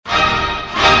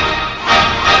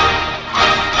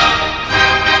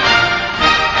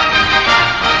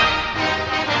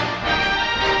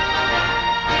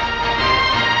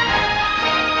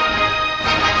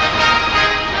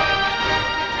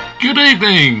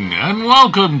evening and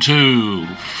welcome to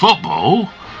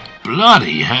Football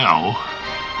Bloody Hell.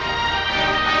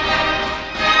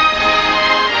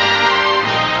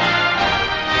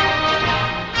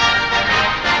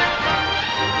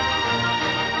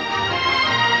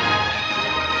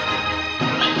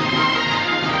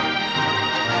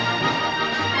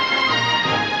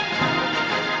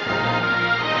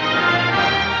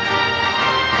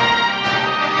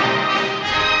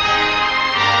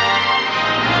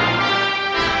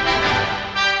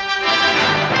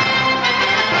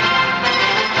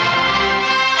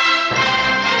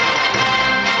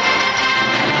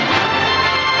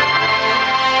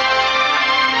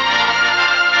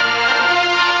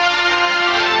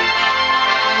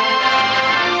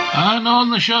 And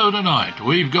on the show tonight,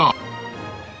 we've got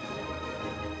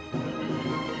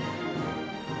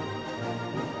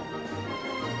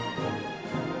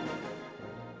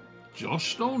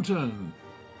Josh Staunton,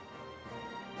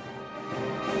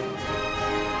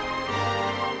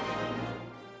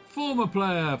 former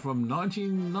player from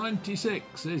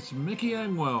 1996, it's Mickey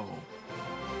Engwell.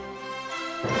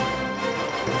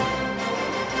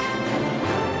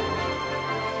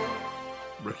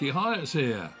 Ricky Hyatt's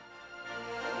here.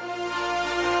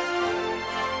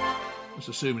 Just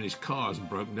assuming his car hasn't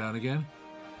broken down again.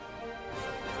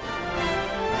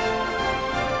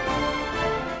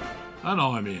 And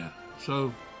I'm here.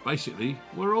 So basically,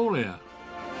 we're all here.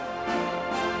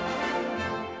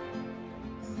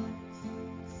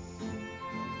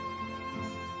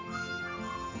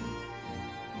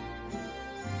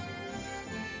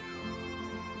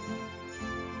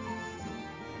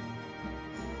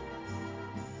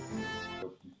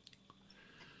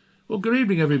 Well, good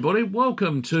evening, everybody.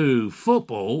 Welcome to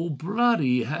Football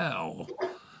Bloody Hell.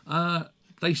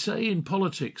 They say in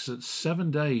politics that 7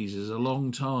 days is a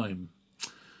long time.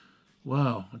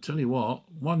 Well, I tell you what,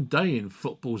 1 day in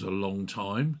football's a long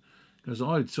time, because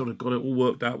I'd sort of got it all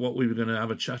worked out what we were going to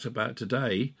have a chat about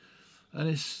today, and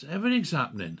everything's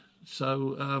happening.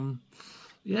 So,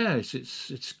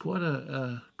 it's quite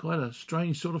a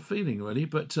strange sort of feeling, really.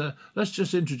 But let's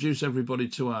just introduce everybody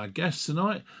to our guests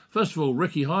tonight. First of all,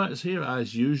 Ricky Hyatt is here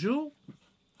as usual.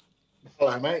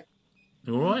 Hello, mate.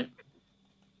 You all right?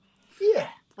 Yeah,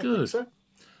 good. I think so.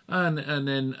 And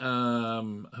then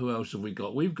who else have we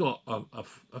got? We've got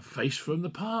a face from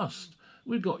the past.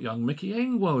 We've got young Mickey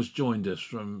Engwell's joined us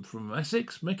from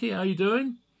Essex. Mickey, how you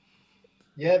doing?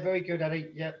 Yeah, very good, Eddie.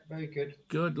 Yeah, very good.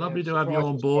 Good. Lovely to have you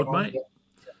on board, mate.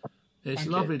 It's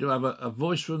Thank lovely you. to have a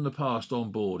voice from the past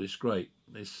on board. It's great.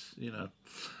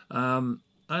 And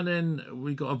then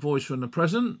we got a voice from the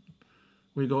present.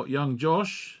 We got young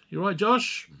Josh. You right,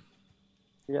 Josh?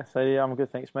 Yes, I'm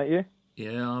good, thanks, mate. You?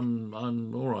 Yeah, I'm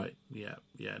all right. Yeah,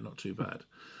 not too bad.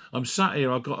 I'm sat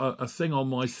here. I've got a thing on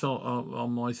my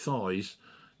thighs,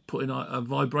 putting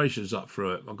vibrations up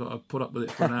through it. I've got to put up with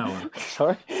it for an hour.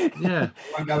 Sorry? Yeah.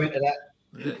 Won't go into that.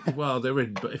 Well, they're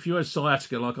in. But if you had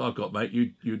sciatica like I've got, mate,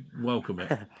 you'd welcome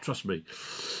it. Trust me.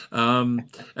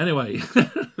 Anyway,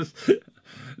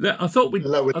 I thought we'd.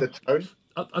 Hello with the tone.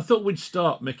 I thought we'd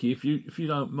start, Mickey, if you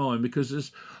don't mind,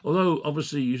 because although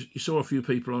obviously you saw a few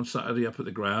people on Saturday up at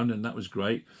the ground, and that was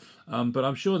great, but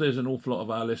I'm sure there's an awful lot of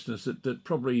our listeners that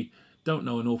probably don't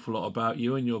know an awful lot about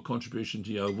you and your contribution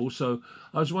to Yeovil. So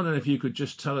I was wondering if you could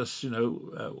just tell us,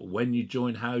 when you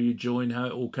joined, how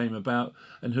it all came about,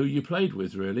 and who you played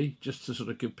with, really, just to sort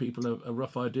of give people a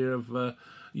rough idea of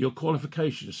your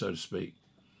qualifications, so to speak.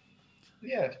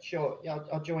 Yeah, sure. Yeah,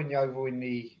 I joined Yeovil in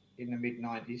the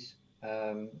mid-90s.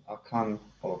 I come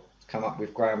up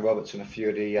with Graham Roberts and a few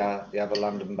of the other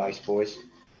London-based boys.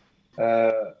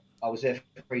 I was there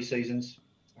for 3 seasons.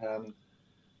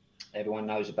 Everyone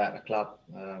knows about the club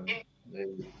and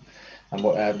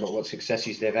what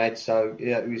successes they've had. So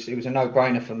yeah, it was a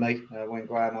no-brainer for me when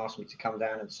Graham asked me to come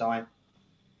down and sign.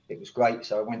 It was great,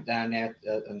 so I went down there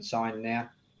and signed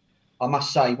there. I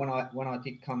must say, when I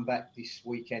did come back this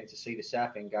weekend to see the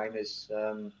Southend game, there's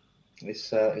a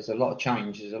lot of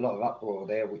change. There's a lot of uproar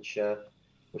there, which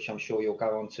I'm sure you'll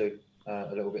go on to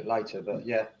a little bit later. But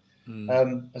yeah,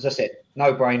 as I said,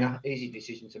 no-brainer, easy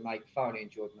decision to make. Thoroughly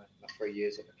enjoyed my 3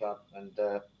 years at the club, and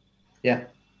yeah,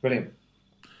 brilliant.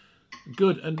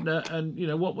 Good. And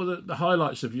what were the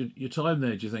highlights of your time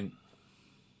there, do you think?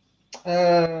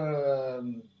 Well,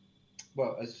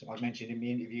 as I mentioned in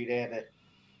the interview there,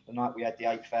 the night we had the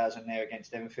 8,000 there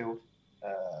against Enfield,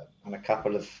 and a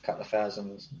couple of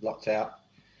thousands locked out.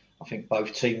 I think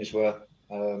both teams were.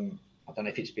 I don't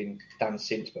know if it's been done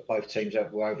since, but both teams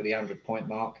were over the 100-point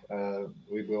mark.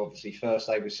 We were obviously first;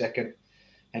 they were second.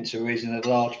 Hence the reason of the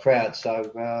large crowd. So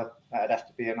that'd have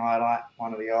to be an highlight.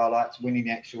 One of the highlights, winning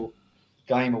the actual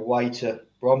game away to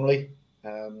Bromley.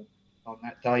 on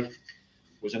that day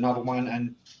was another one,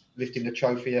 and lifting the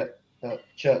trophy at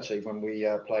Chertsey when we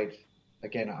played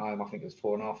again at home. I think it was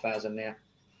 4,500 there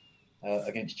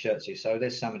against Chertsey. So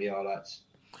there's some of the highlights.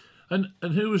 And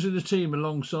who was in the team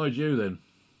alongside you then?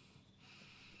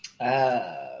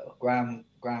 Graham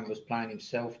was playing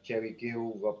himself, Jerry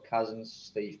Gill, Rob Cousins,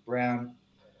 Steve Brown,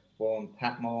 Warren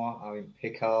Patmore, Owen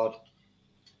Pickard,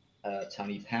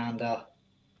 Tony Pounder,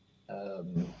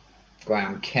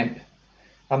 Graham Kemp.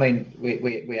 I mean,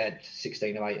 we had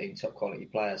 16 or 18 top quality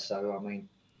players. So, I mean,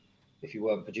 if you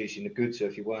weren't producing the goods or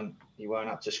if you weren't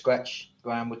up to scratch,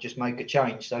 Graham would just make a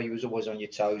change. So he was always on your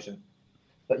toes.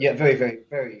 But yeah, very, very,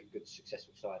 very good,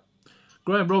 successful side.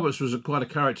 Graham Roberts was quite a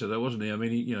character, though, wasn't he? I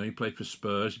mean, he played for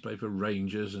Spurs, he played for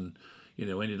Rangers, and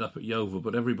ended up at Yeovil.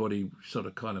 But everybody sort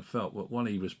of kind of felt that when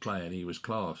he was playing, he was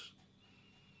class.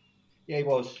 Yeah, he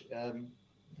was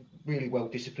really well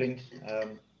disciplined.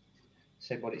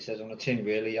 Said what it says on the tin,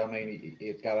 really. I mean,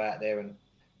 he'd go out there and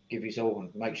give his all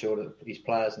and make sure that his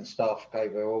players and staff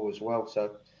gave their all as well.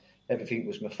 So everything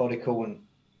was methodical, and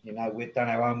we'd done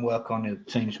our own work on the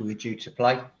teams we were due to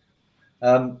play.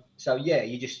 So yeah,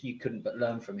 you couldn't but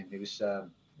learn from him. He was a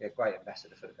great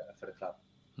ambassador for the club.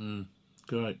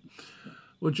 Great.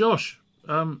 Well, Josh,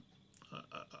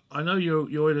 I know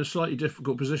you're in a slightly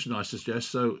difficult position, I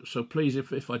suggest. So please,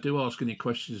 if I do ask any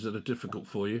questions that are difficult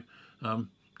for you,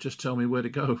 just tell me where to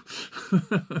go.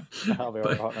 I'll be all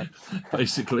right, man.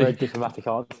 Basically, very diplomatic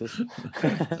answers.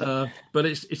 But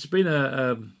it's been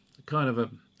a kind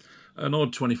of an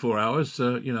odd 24 hours.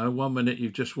 1 minute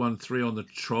you've just won 3 on the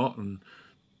trot and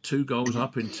 2 goals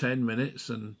up in 10 minutes,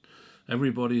 and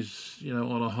everybody's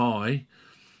on a high.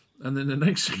 And then the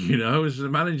next thing you know is the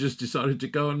manager's decided to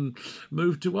go and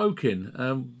move to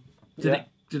Woking. Did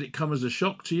it come as a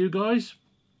shock to you guys?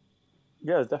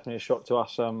 Yeah, it was definitely a shock to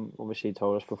us. Obviously, he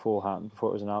told us beforehand,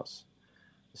 before it was announced.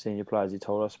 The senior players, he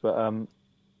told us, but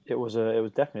it was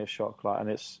definitely a shock. And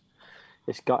it's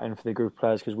gutting for the group of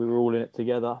players because we were all in it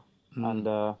together,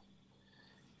 and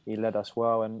he led us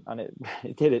well, and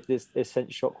it did it. It sent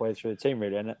shockwaves through the team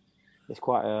really, and it's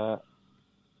quite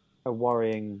a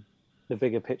worrying. The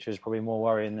bigger picture is probably more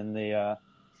worrying than the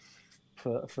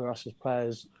for us as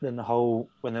players than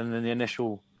the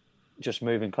initial. Just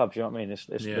moving clubs, you know what I mean? It's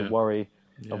the worry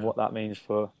of what that means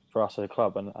for us as a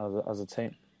club and as a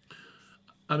team.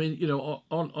 I mean,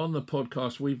 on the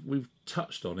podcast we've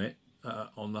touched on it,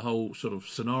 on the whole sort of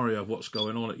scenario of what's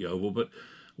going on at Yeovil, but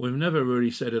we've never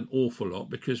really said an awful lot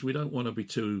because we don't want to be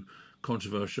too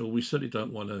controversial. We certainly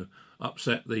don't want to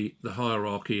upset the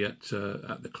hierarchy at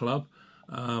the club,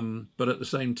 but at the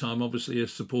same time, obviously,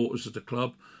 as supporters of the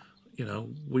club,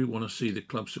 we want to see the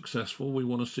club successful. We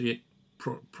want to see it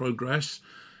progress.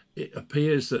 It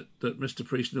appears that Mr.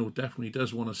 Priestnall definitely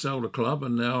does want to sell the club,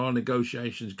 and there are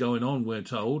negotiations going on, we're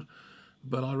told.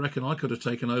 But I reckon I could have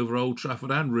taken over Old Trafford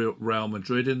and Real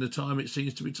Madrid in the time it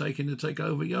seems to be taking to take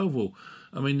over Yeovil.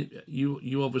 I mean,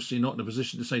 you obviously not in a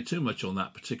position to say too much on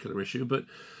that particular issue, but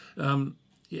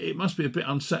it must be a bit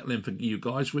unsettling for you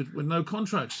guys with no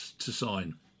contracts to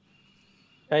sign.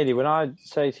 Aidy, when I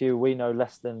say to you, we've known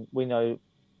less than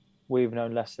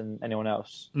anyone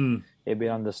else, it'd be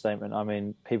an understatement. I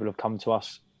mean, people have come to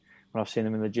us when I've seen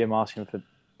them in the gym asking for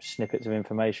snippets of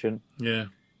information. Yeah.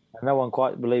 And no one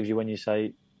quite believes you when you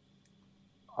say,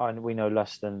 we know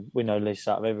least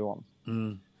out of everyone.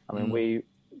 I mean,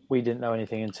 we didn't know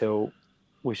anything until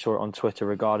we saw it on Twitter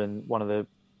regarding one of the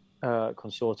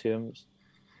consortiums.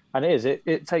 And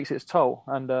it takes its toll.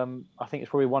 And I think it's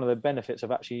probably one of the benefits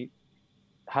of actually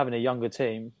having a younger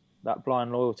team. That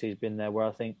blind loyalty has been there, where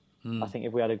I think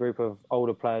if we had a group of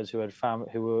older players who had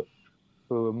who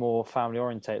were more family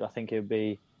orientated, I think it would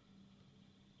be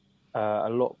a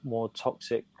lot more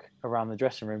toxic around the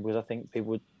dressing room, because I think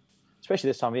people would, especially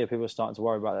this time of year, people are starting to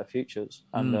worry about their futures,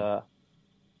 and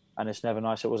it's never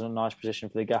nice. It wasn't a nice position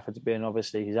for the gaffer to be in.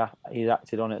 Obviously, he's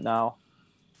acted on it now,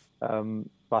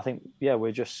 but I think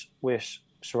we're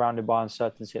surrounded by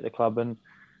uncertainty at the club, and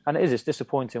it's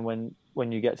disappointing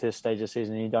when you get to this stage of the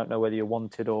season and you don't know whether you're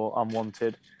wanted or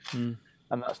unwanted. And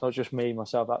that's not just me,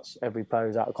 myself, that's every player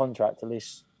who's out of contract. At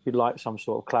least you'd like some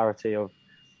sort of clarity of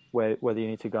whether you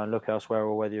need to go and look elsewhere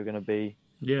or whether you're going to be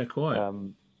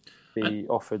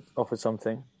offered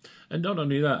something. And not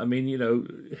only that, I mean,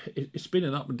 it's been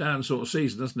an up and down sort of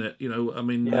season, hasn't it? I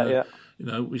mean,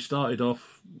 we started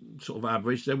off sort of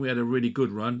average, then we had a really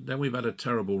good run, then we've had a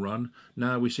terrible run.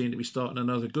 Now we seem to be starting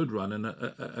another good run, and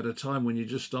at a time when you're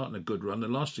just starting a good run, the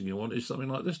last thing you want is something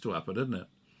like this to happen, isn't it?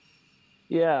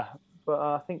 Yeah, but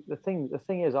I think the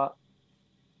thing is, I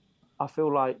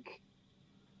feel like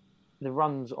the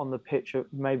runs on the pitch are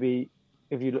maybe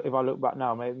if I look back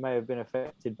now, may have been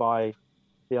affected by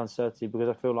the uncertainty, because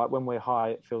I feel like when we're high,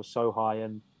 it feels so high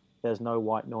and there's no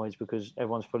white noise because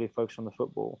everyone's fully focused on the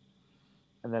football.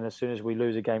 And then as soon as we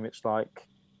lose a game, it's like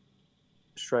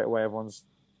straight away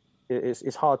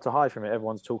it's hard to hide from it.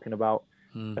 Everyone's talking about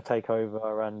a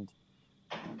takeover and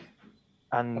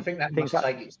I think that must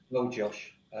take its toll,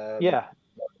 Josh.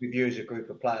 With you as a group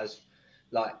of players,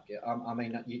 like I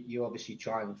mean, you obviously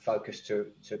try and focus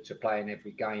to playing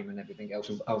every game and everything else.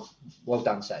 And, well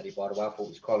done Saturday, by the way. I thought it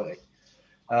was quality.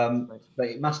 But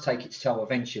it must take its toll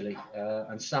eventually.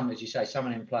 And some, as you say, some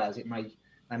of them players, they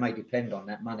may depend on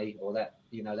that money or that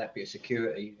that bit of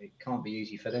security. It can't be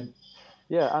easy for them.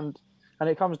 Yeah, and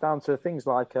it comes down to things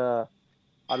like I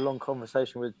had a long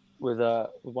conversation with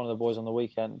one of the boys on the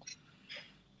weekend,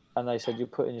 and they said you're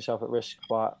putting yourself at risk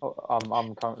by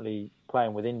I'm currently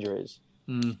playing with injuries.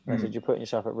 They said you're putting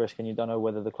yourself at risk and you don't know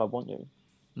whether the club want you.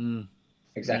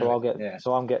 Exactly.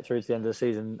 So I'm get through to the end of the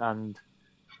season and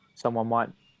someone might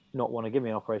not want to give me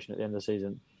an operation at the end of the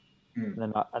season.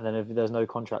 And then if there's no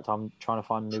contract, I'm trying to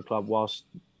find a new club whilst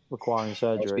requiring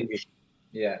surgery.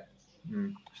 Yeah.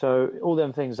 So all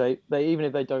them things, they even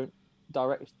if they don't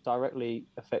directly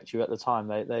affect you at the time,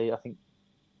 they I think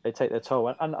they take their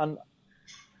toll. And I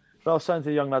was saying to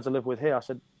the young lads I live with here, I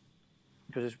said,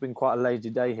 because it's been quite a lazy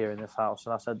day here in this house,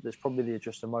 and I said it's probably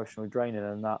just emotional draining,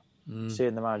 and that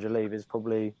seeing the manager leave is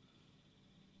probably,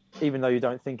 even though you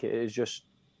don't think it is, just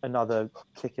another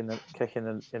kick in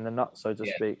the nuts, so to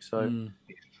speak. So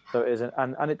it isn't,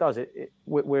 and it does.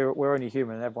 We're only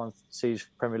human, and everyone sees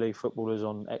Premier League footballers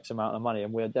on X amount of money,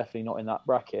 and we're definitely not in that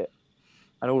bracket.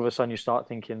 And all of a sudden, you start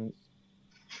thinking,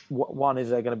 one, is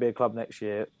there going to be a club next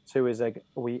year? Two, are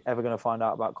we ever going to find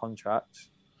out about contracts?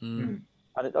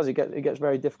 And it does. It gets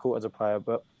very difficult as a player,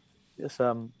 but it's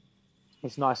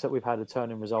nice that we've had a turn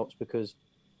in results because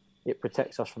it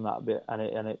protects us from that a bit,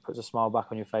 and it puts a smile back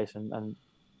on your face, and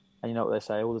you know what they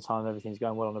say all the time: everything's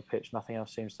going well on the pitch, nothing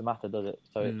else seems to matter, does it?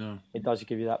 So it does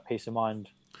give you that peace of mind.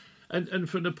 And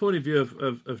from the point of view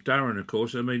of Darren, of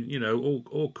course, I mean,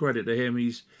 all credit to him.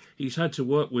 He's had to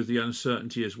work with the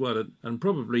uncertainty as well, and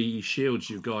probably he shields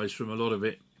you guys from a lot of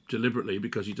it deliberately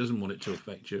because he doesn't want it to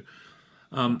affect you.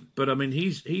 But I mean,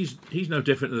 he's no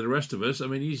different than the rest of us. I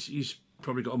mean, he's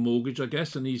probably got a mortgage, I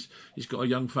guess, and he's got a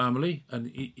young family, and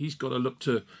he's got to look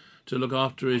to look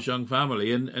after his young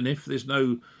family. And if there's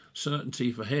no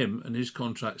certainty for him and his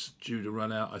contract's due to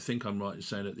run out, I think I'm right in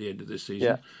saying at the end of this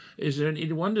season, is there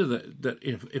any wonder that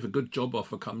if a good job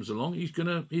offer comes along, he's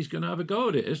gonna have a go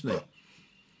at it, isn't he?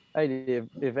 Hey,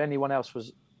 if anyone else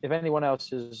was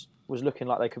looking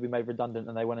like they could be made redundant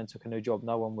and they went and took a new job,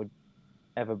 no one would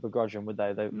ever begrudge them, would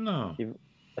they? No.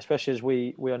 Especially as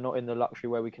we are not in the luxury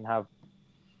where we can have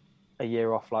a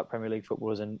year off like Premier League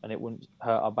footballers and it wouldn't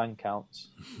hurt our bank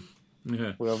accounts.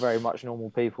 Yeah. We are very much normal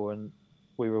people and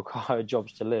we require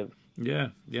jobs to live. Yeah.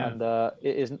 And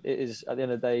it is at the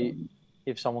end of the day,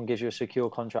 if someone gives you a secure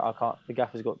contract, the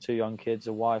gaffer's got 2 young kids,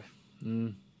 a wife.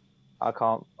 I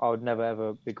would never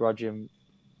ever begrudge him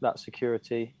that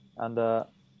security. And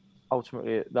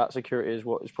ultimately that security is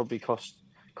what is probably cost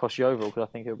Yeovil, because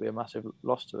I think it would be a massive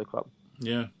loss to the club.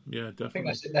 Yeah, definitely.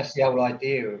 I think that's the whole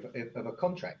idea of a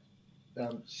contract.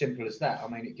 Simple as that. I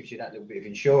mean, it gives you that little bit of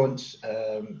insurance.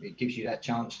 It gives you that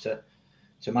chance to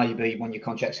maybe when your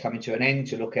contract's coming to an end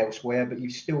to look elsewhere, but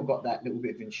you've still got that little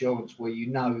bit of insurance where you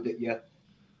know that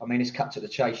it's cut to the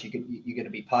chase. You're going to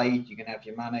be paid. You're going to have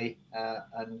your money,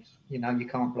 and you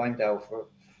can't blame Dale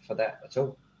for that at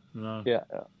all. No. Yeah.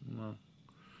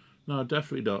 No,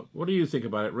 definitely not. What do you think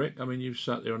about it, Rick? I mean, you've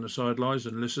sat there on the sidelines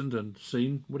and listened and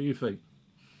seen. What do you think?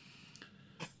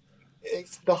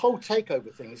 It's the whole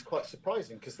takeover thing is quite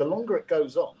surprising because the longer it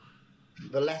goes on,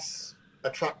 the less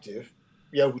attractive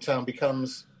Yeovil Town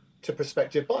becomes to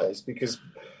prospective buyers, because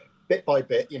bit by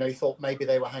bit, you thought maybe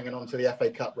they were hanging on to the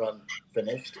FA Cup run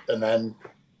finished and then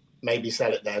maybe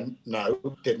sell it then. No,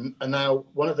 didn't. And now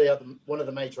one of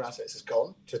the major assets is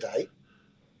gone today.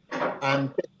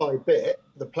 And bit by bit,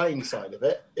 the playing side of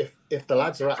it, if the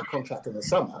lads are out of contract in the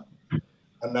summer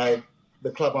and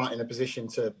the club aren't in a position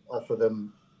to offer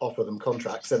them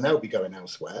contracts, then they'll be going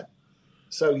elsewhere.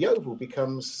 So Yeovil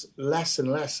becomes less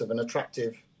and less of an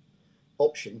attractive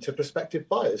option to prospective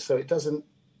buyers. So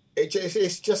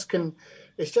it's just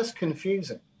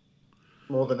confusing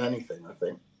more than anything, I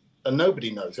think. And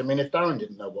nobody knows. I mean, if Darren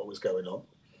didn't know what was going on,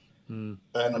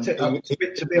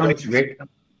 to be honest, Rick,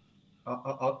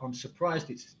 I'm surprised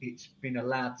it's been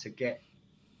allowed to get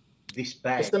this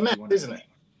bad. It's the mess, isn't it?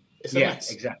 It's a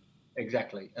mess.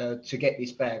 Exactly. To get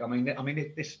this bag, I mean,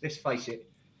 let's face it.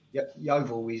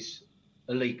 Yeovil is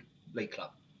a league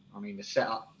club. I mean, the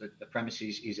setup, the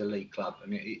premises is a league club. I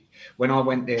mean, when I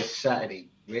went there Saturday,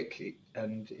 Rick,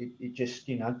 it just,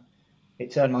 you know,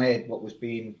 it turned my head what was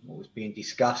being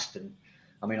discussed. And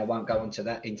I mean, I won't go into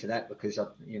that because I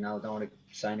don't want to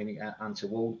say anything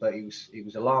untoward, but it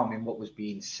was alarming what was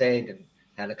being said and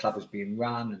how the club was being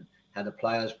run and how the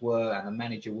players were and the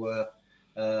manager were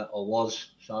or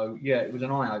was. So yeah, it was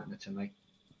an eye opener to me.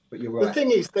 But you're right. The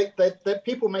thing is, that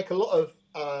people make a lot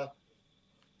of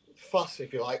fuss,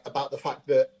 if you like, about the fact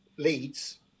that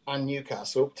Leeds and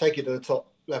Newcastle, take it to the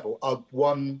top level, are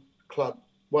one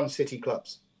city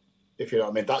clubs. If you know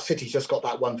what I mean, that city's just got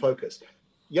that one focus.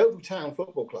 Yeovil Town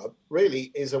Football Club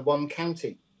really is a one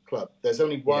county club. There's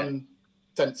only one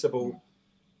sensible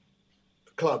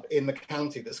club in the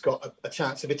county that's got a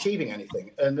chance of achieving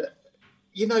anything. And,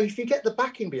 you know, if you get the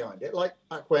backing behind it, like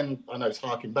back when, I know it's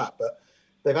harking back, but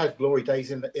they've had glory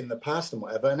days in the past and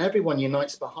whatever, and everyone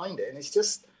unites behind it. And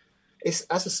it's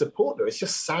as a supporter, it's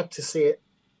just sad to see it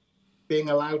being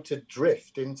allowed to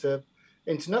drift into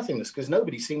nothingness because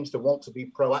nobody seems to want to be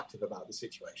proactive about the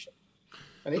situation.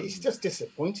 And it's just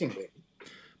disappointing, really.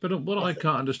 But what I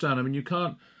can't understand, I mean, you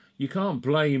can't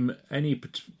blame any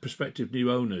prospective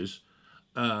new owners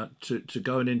to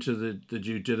going into the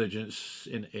due diligence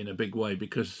in a big way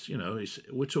because, you know,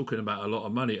 we're talking about a lot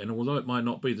of money. And although it might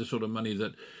not be the sort of money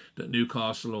that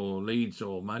Newcastle or Leeds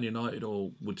or Man United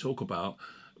or would talk about,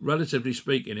 relatively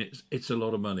speaking, it's a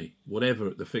lot of money, whatever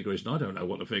the figure is. And I don't know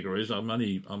what the figure is. I'm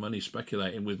only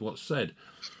speculating with what's said.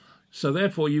 So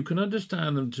therefore, you can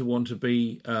understand them to want to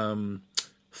be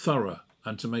thorough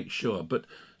and to make sure. But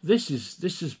this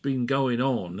has been going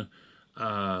on.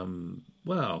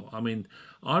 Well, I mean,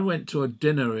 I went to a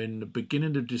dinner in the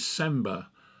beginning of December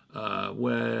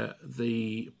where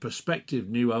the prospective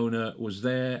new owner was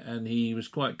there, and he was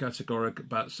quite categorical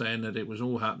about saying that it was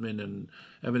all happening and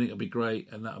everything will be great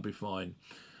and that'll be fine.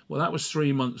 Well, that was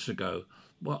 3 months ago.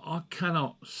 Well, I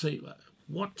cannot see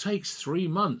what takes 3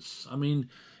 months. I mean,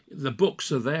 the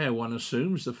books are there, one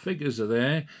assumes, the figures are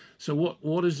there. So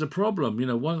what is the problem? You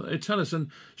know, tell us.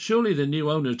 And surely the new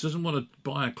owner doesn't want to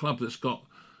buy a club that's got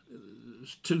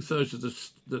 2/3 of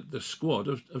the squad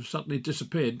have suddenly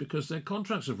disappeared because their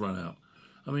contracts have run out.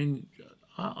 I mean,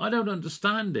 I don't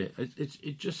understand it.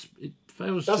 It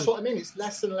fails. That's what I mean. It's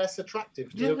less and less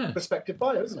attractive to the prospective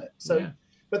buyer, isn't it? So,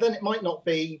 but then it might not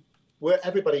be where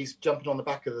everybody's jumping on the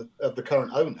back of the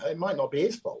current owner. It might not be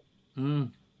his fault.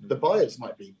 Mm. The buyers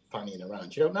might be fannying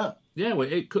around. You don't know. Yeah, well,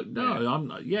 it could. No,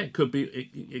 it could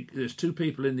be. There's two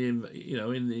people in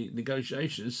the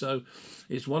negotiations, so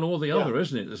it's one or the other,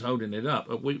 isn't it? That's holding it up.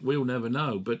 We'll never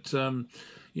know. But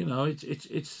you know,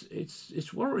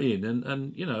 it's worrying,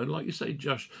 and you know, like you say,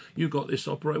 Josh, you got this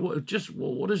operation.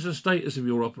 What is the status of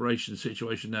your operation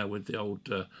situation now with the old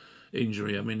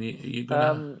injury? I mean, you're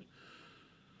gonna.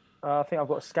 I think I've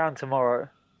got a scan tomorrow,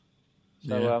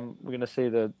 so we're going to see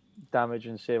the damage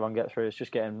and see if I can get through. It's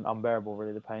just getting unbearable,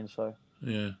 really, the pain. So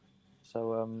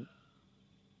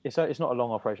it's not a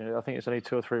long operation. I think it's only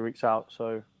 2 or 3 weeks out.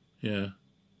 So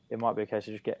it might be a case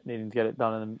of just needing to get it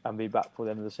done and be back for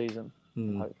the end of the season.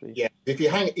 Hopefully, if you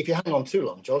hang on too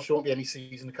long, Josh, there won't be any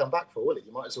season to come back for, will it?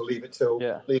 You might as well leave it till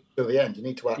the end. You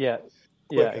need to act.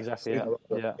 Exactly.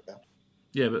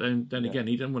 Yeah, but then again,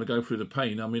 he doesn't want to go through the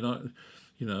pain. I mean,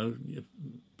 you know,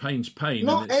 pain's pain.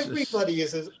 Not everybody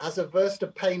is as averse to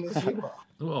pain as you are.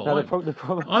 Well,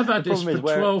 I've had this for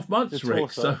 12 months,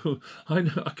 Rick, so I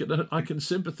know I can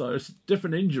sympathise.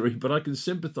 Different injury, but I can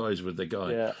sympathise with the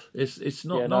guy. Yeah. It's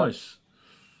not nice.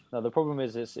 No, the problem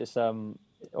is it's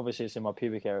obviously it's in my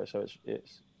pubic area, so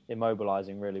it's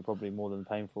immobilising, really, probably more than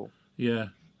painful. Yeah.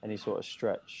 Any sort of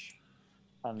stretch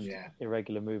and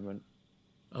irregular movement.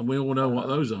 And we all know what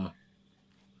those are.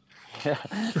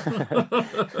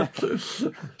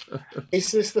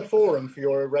 Is this the forum for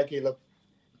your irregular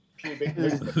pubic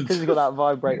movement? Because you've got that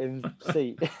vibrating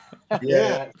seat.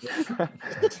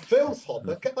 It's Phil's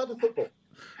hobby. Get back to football.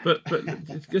 But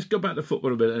let's go back to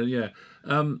football a bit.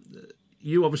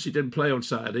 You obviously didn't play on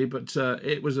Saturday, but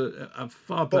it was a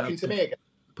far better. Talking to me again.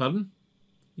 Pardon?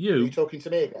 Are you talking to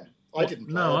me again? I didn't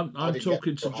play. No, I'm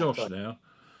talking to Josh now.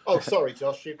 Oh, sorry,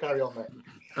 Josh. You carry on, mate.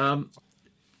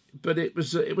 But it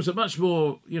was a much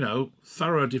more, you know,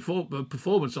 thorough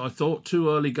performance, I thought. 2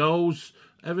 early goals.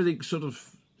 Everything sort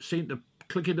of seemed to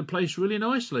click into place really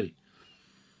nicely.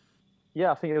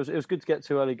 Yeah, I think it was good to get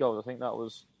 2 early goals. I think that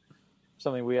was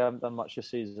something we haven't done much this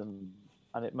season,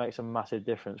 and it makes a massive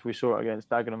difference. We saw it against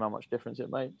Dagenham how much difference it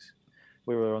makes.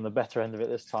 We were on the better end of it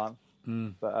this time.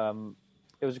 But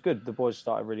it was good. The boys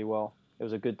started really well. It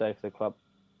was a good day for the club.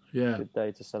 Yeah. Good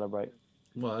day to celebrate.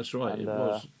 Well, that's right. It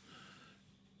was.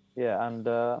 Yeah, and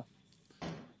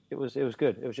it was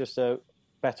good. It was just a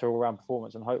better all-round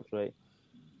performance, and hopefully,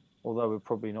 although we've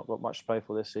probably not got much to play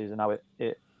for this season, now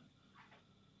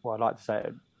well, I'd like to say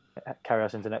it carry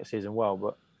us into next season well,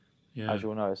 but as you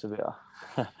all know, it's a bit.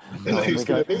 Who's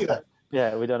going to be there?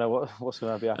 Yeah, we don't know what's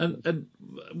going to be happening. And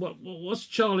what's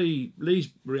Charlie Lee's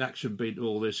reaction been to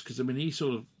all this? Because I mean, he's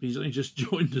only just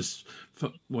joined us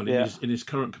in his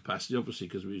current capacity, obviously,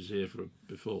 because we was here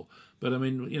before. But I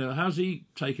mean, how's he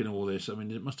taken all this? I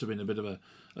mean, it must have been a bit of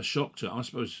a shock to him. I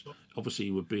suppose, obviously,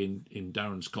 he would be in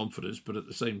Darren's confidence, but at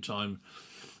the same time,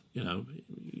 he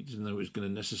didn't know it was going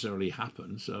to necessarily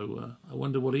happen. So I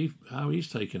wonder how he's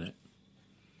taken it.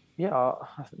 Yeah,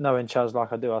 knowing Chaz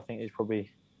like I do, I think he's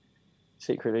probably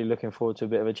secretly looking forward to a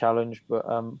bit of a challenge, but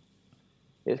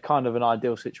it's kind of an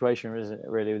ideal situation, isn't it?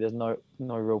 Really, there's no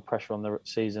real pressure on the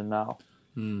season now,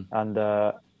 and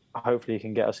hopefully, he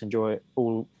can get us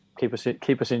keep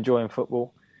us enjoying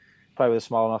football, play with a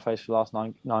smile on our face for the last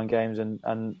nine games,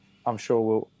 and I'm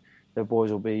sure the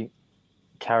boys will be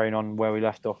carrying on where we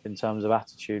left off in terms of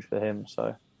attitude for him.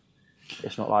 So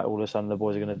it's not like all of a sudden the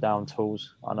boys are going to down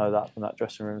tools. I know that from that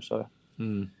dressing room. So.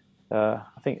 I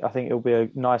think it'll be a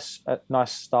nice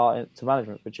start to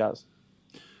management for Chaz.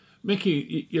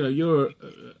 Mickey, you're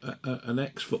an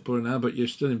ex-footballer now, but you're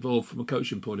still involved from a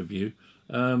coaching point of view.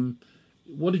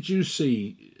 What did you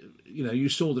see? You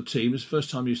saw the team. It's the first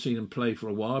time you've seen them play for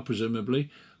a while, presumably.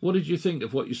 What did you think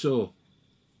of what you saw?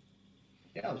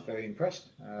 Yeah, I was very impressed.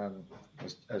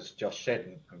 As Josh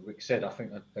said and Rick said, I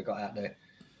think that they got out there.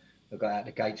 They got out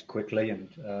the gates quickly and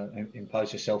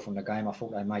imposed themselves on the game. I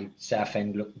thought they made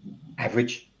Southend look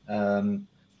average.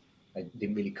 They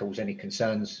didn't really cause any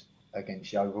concerns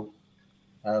against Yeovil.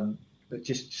 But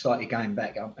just slightly going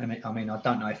back, I mean, I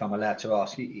don't know if I'm allowed to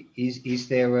ask. Is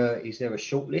there a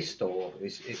short list, or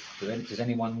does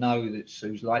anyone know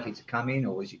who's likely to come in,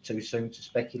 or is it too soon to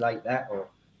speculate that? Or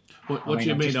what do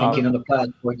you mean? Thinking on the player's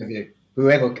point of view,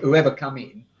 whoever come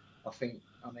in, I think.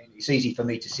 I mean, it's easy for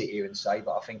me to sit here and say,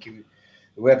 but I think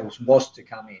whoever was to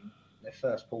come in, their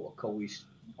first port of call is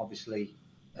obviously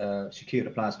secure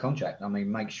the player's contract. I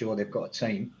mean, make sure they've got a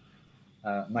team,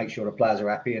 make sure the players are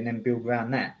happy, and then build around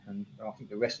that. And I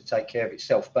think the rest will take care of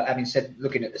itself. But having said,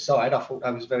 looking at the side, I thought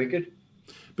that was very good.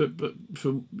 But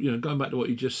from going back to what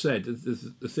you just said,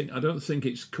 the thing, I don't think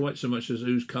it's quite so much as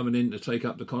who's coming in to take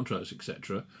up the contracts,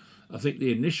 etc. I think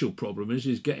the initial problem is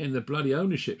getting the bloody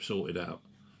ownership sorted out.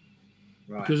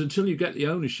 Right. Because until you get the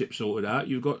ownership sorted out,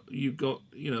 you've got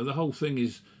the whole thing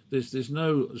is there's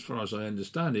no, as far as I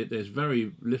understand it, there's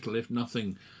very little, if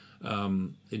nothing,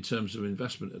 in terms of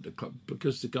investment at the club,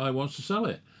 because the guy wants to sell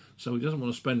it, so he doesn't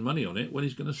want to spend money on it when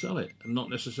he's going to sell it and not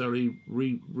necessarily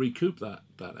recoup that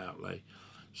outlay.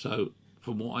 So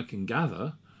from what I can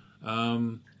gather,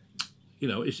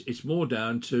 it's more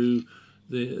down to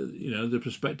the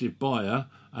prospective buyer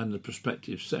and the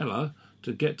prospective seller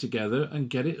to get together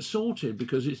and get it sorted,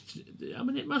 because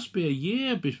it must be a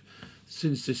year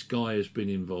since this guy has been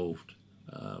involved.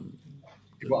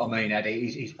 What I mean,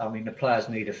 Eddie, the players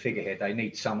need a figurehead. They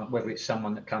need someone, whether it's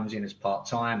someone that comes in as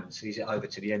part-time and sees it over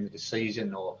to the end of the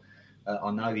season, or I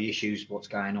know the issues, what's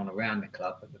going on around the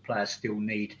club, but the players still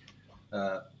need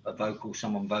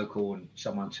someone vocal and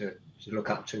someone to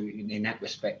look up to in that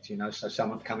respect, so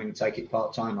someone to come in and take it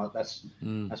part-time. That's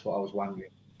what I was wondering.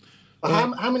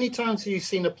 How many times have you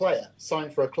seen a player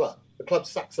sign for a club? The club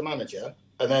sacks a manager,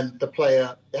 and then the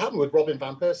player... It happened with Robin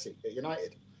van Persie at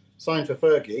United. Signed for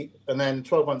Fergie, and then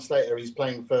 12 months later, he's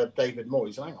playing for David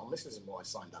Moyes. Hang on, this isn't what I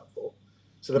signed up for.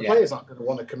 So the players aren't going to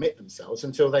want to commit themselves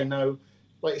until they know,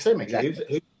 like you say, Mickey,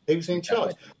 exactly. who's in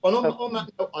charge. And on that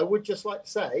note, I would just like to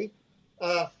say,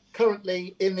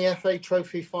 currently in the FA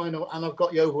Trophy final, and I've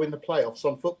got Yeovil in the playoffs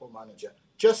on Football Manager.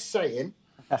 Just saying...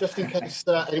 Just in case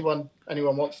anyone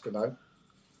wants to know.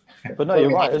 But no,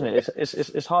 you're right, isn't it?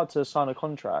 It's hard to sign a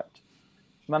contract.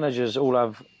 Managers all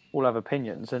have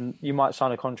opinions, and you might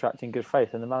sign a contract in good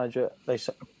faith, and the manager we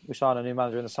sign a new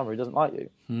manager in the summer who doesn't like you.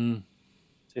 So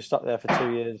you're stuck there for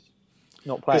 2 years,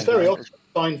 not playing. It's very often you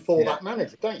sign for that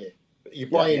manager, don't you? You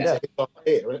buy into his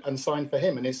idea and sign for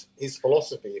him and his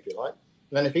philosophy, if you like.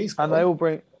 And then if he's gone, and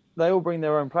they all bring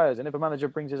their own players, and if a manager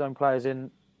brings his own players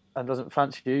in and doesn't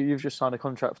fancy you, you've just signed a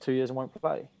contract for 2 years and won't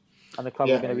play, and the club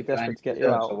are going to be desperate to get you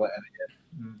out.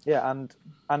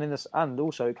 And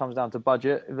also it comes down to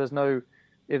budget.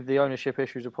 If the ownership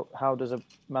issues are, how does a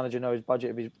manager know his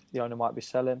budget if the owner might be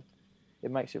selling? It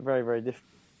makes it very, very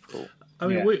difficult. I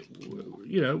mean,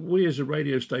 we as a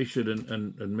radio station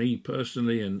and me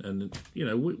personally, and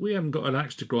we haven't got an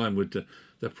axe to grind with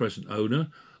the present owner.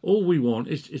 All we want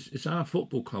is our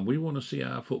football club. We want to see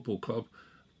our football club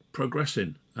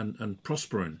progressing and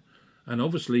prospering. And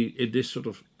obviously, in this sort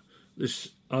of this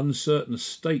uncertain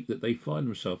state that they find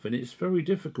themselves in, it's very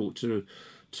difficult to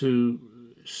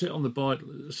sit on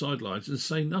the sidelines and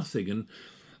say nothing. And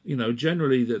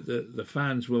generally the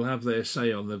fans will have their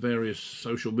say on the various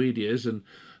social medias, and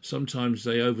sometimes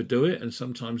they overdo it, and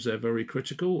sometimes they're very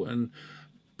critical, and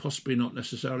possibly not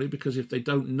necessarily, because if they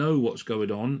don't know what's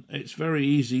going on, it's very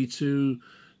easy to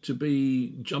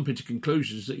jump into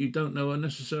conclusions that you don't know are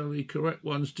necessarily correct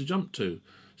ones to jump to.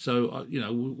 So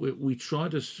we try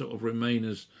to sort of remain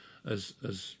as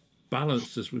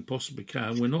balanced as we possibly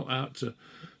can. We're not out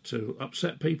to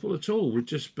upset people at all. We're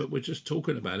just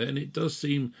talking about it, and it does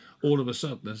seem all of a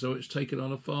sudden as though it's taken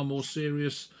on a far more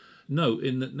serious note,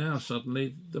 in that now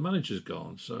suddenly the manager's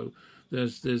gone. So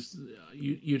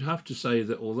you'd have to say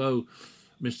that although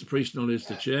Mr. Priestnall is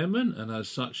the chairman, and as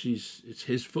such it's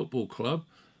his football club,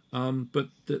 but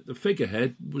the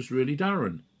figurehead was really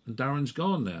Darren, and Darren's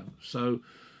gone now. So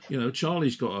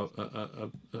Charlie's got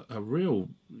a real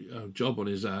job on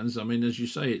his hands. I mean, as you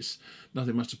say, it's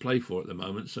nothing much to play for at the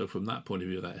moment. So from that point of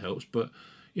view, that helps. But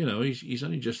he's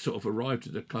only just sort of arrived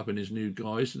at the club in his new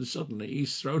guise, and suddenly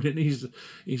he's thrown in. He's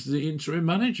the interim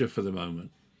manager for the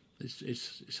moment.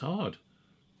 It's hard.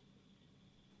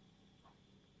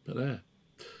 But there.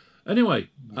 Anyway,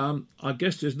 I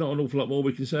guess there's not an awful lot more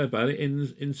we can say about it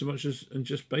in so much as and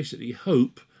just basically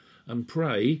hope and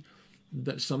pray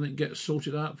that something gets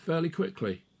sorted out fairly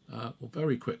quickly, or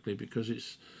very quickly, because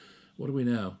it's, what are we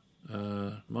now?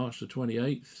 March the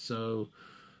 28th, so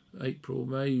April,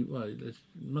 May, well, it's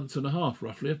a month and a half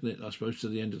roughly, isn't it, I suppose, to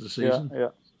the end of the season? Yeah.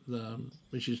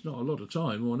 Which is not a lot of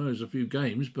time. Well, I know there's a few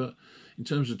games, but in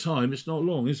terms of time, it's not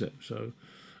long, is it? So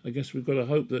I guess we've got to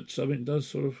hope that something does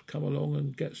sort of come along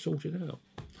and get sorted out.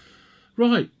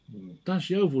 Right, that's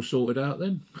Yeovil sorted out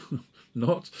then.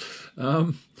 Not.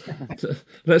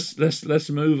 Let's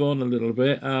move on a little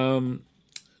bit. An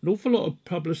awful lot of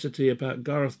publicity about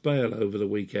Gareth Bale over the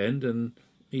weekend, and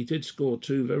he did score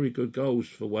 2 very good goals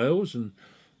for Wales, and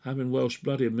having Welsh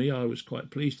blood in me, I was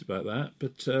quite pleased about that.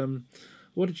 But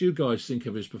what did you guys think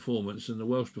of his performance and the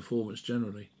Welsh performance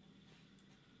generally?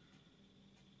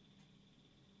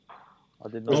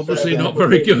 Obviously not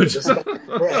very good.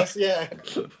 Press, yeah.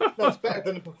 No, it's better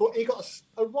than before. He got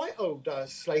a right old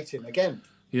slating again.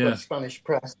 Yeah. For Spanish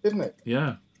press, didn't it?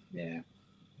 Yeah. Yeah.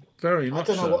 Very much.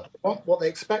 I don't know what they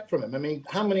expect from him. I mean,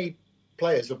 how many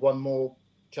players have won more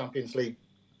Champions League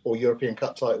or European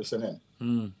Cup titles than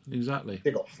him? Exactly.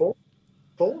 They got 4.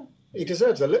 He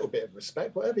deserves a little bit of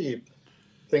respect, whatever you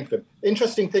think of him.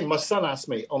 Interesting thing, my son asked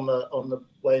me on the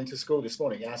way into school this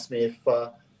morning. He asked me if I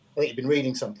think he'd been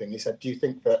reading something. He said, "Do you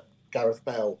think that Gareth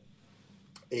Bale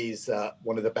is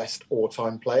one of the best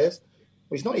all-time players?"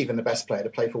 Well, he's not even the best player to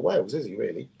play for Wales, is he,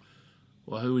 really?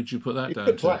 Well, who would you put that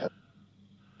down to?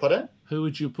 Pardon? Who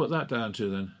would you put that down to,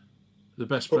 then? The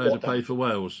best player to play for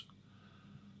Wales?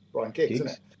 Ryan Giggs, isn't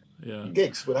it? Yeah.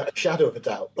 Giggs, without a shadow of a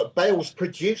doubt. But Bale's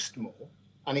produced more,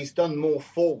 and he's done more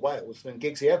for Wales than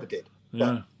Giggsy ever did.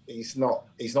 Yeah. But he's not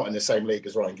in the same league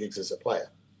as Ryan Giggs as a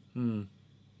player.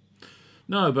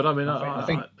 No, but I mean, I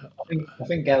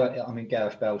think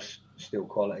Gareth Bale's still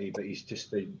quality, but he's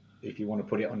just if you want to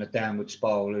put it on the downward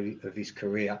spiral of his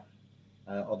career,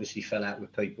 obviously fell out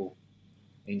with people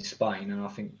in Spain, and I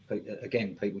think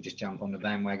again people just jump on the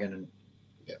bandwagon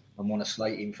and want to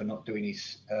slate him for not doing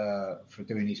his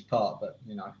part. But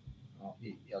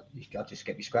I just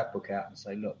get my scrapbook out and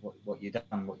say, look, what you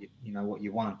done, what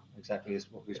you won, exactly as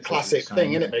what was classic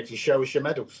thing, isn't it? Makes you show us your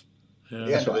medals. Yeah. At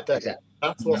the end of the day. Exactly.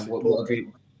 That's what's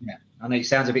important. I know it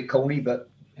sounds a bit corny, but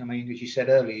I mean, as you said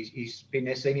earlier, he's been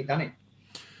there, seen it, done it.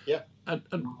 Yeah, and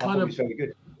I kind thought of it was very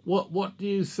good. What do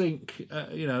you think?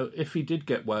 If he did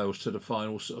get Wales to the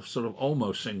final, sort of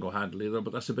almost single-handedly,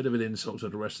 but that's a bit of an insult to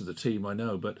the rest of the team, I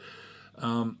know. But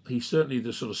he's certainly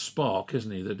the sort of spark,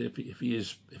 isn't he? That if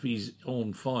he's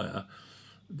on fire,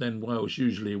 then Wales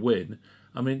usually win.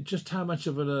 I mean, just how much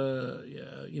of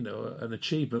an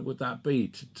achievement would that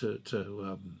be to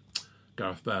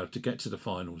Gareth Bale to get to the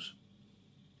finals?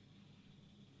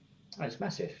 Oh, it's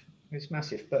massive. It's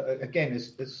massive. But again,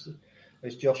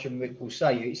 as Josh and Rick will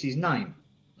say, it's his name.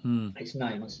 His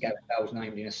name. Once Gareth Bale's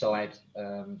named in a side,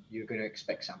 you're going to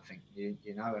expect something,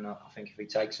 and I think if he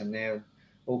takes them there,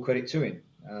 all credit to him.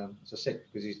 As I said,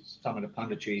 because some of the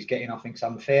punditry he's getting, I think, is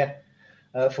unfair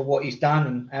for what he's done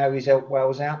and how he's helped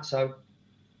Wales out. So,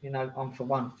 I'm for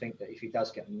one think that if he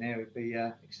does get them there, it'd be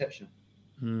exceptional.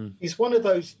 He's one of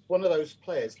those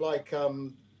players like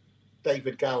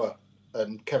David Gower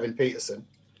and Kevin Peterson,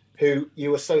 who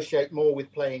you associate more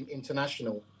with playing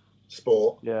international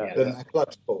sport than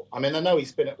club sport. I mean, I know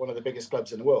he's been at one of the biggest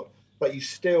clubs in the world, but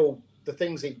the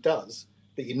things he does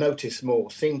that you notice more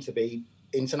seem to be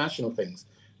international things.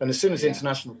 And as soon as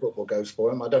international football goes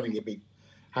for him, I don't think he'd be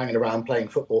hanging around playing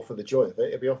football for the joy of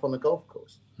it. He'd be off on the golf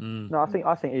course. No,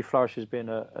 I think he flourishes being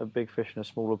a big fish in a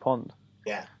smaller pond.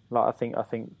 Yeah. Like I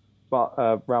think,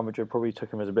 but Real Madrid probably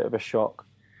took him as a bit of a shock,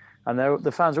 and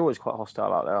the fans are always quite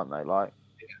hostile out there, aren't they? Like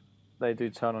they do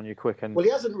turn on you quick. And well,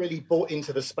 he hasn't really bought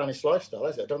into the Spanish lifestyle,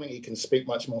 has he? I don't think he can speak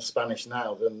much more Spanish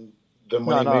now than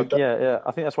when he moved up. Yeah.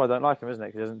 I think that's why I don't like him, isn't it?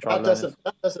 Because he doesn't try.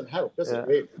 That doesn't help, does it?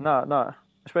 Really? No.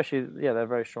 Especially, they're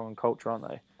very strong in culture, aren't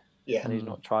they? Yeah. And he's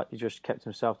not tried. He just kept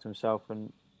himself to himself,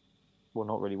 and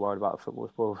not really worried about football.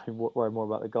 He's worried more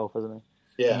about the golf, hasn't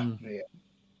he? Yeah.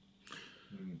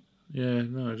 Yeah.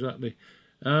 No, exactly.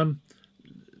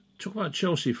 Talk about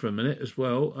Chelsea for a minute as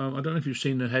well. I don't know if you've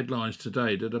seen the headlines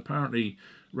today that apparently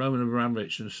Roman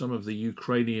Abramovich and some of the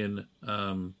Ukrainian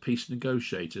peace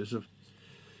negotiators have.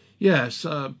 Yes,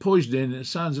 poisoning. It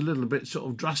sounds a little bit sort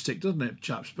of drastic, doesn't it,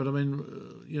 chaps? But I mean,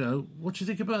 what do you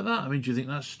think about that? I mean, do you think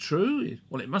that's true?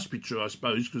 Well, it must be true, I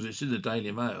suppose, because it's in the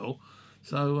Daily Mail.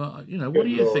 So, what do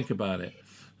you think about it?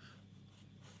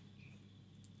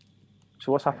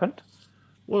 So what's happened?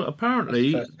 Well,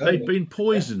 apparently they've been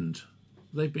poisoned.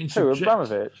 They've been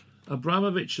subjected.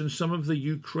 Abramovich and some of the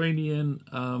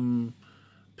Ukrainian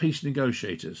peace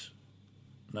negotiators.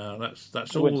 Now,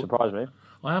 that's all. Wouldn't surprise me.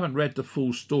 I haven't read the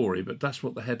full story, but that's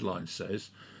what the headline says.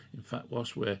 In fact,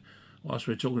 whilst we're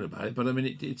talking about it, but I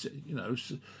mean,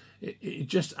 it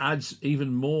just adds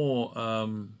even more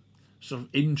sort of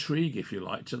intrigue, if you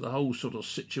like, to the whole sort of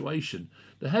situation.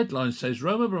 The headline says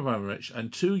Roman Abramovich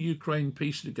and 2 Ukraine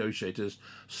peace negotiators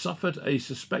suffered a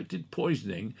suspected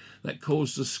poisoning that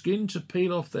caused the skin to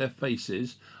peel off their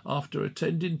faces after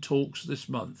attending talks this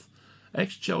month.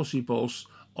 Ex-Chelsea boss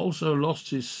also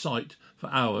lost his sight for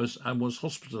hours and was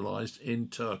hospitalised in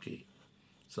Turkey.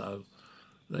 So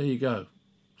there you go.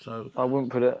 So I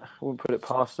wouldn't put it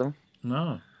past them.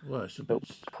 No, well, it's a bit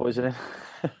poisoning.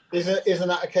 Isn't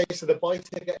that a case of the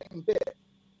biter getting bit?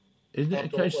 Isn't it a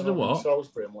case of the what?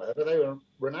 Salisbury and whatever. They were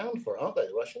renowned for it, aren't they,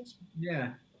 the Russians? Yeah.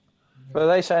 But are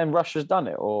they saying Russia's done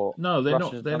it, or no? They're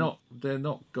not. They're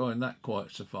not going that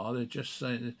quite so far. They're just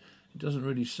saying. It doesn't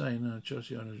really say. No,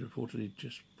 Chelsea owners reportedly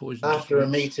just poisoned after a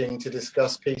meeting to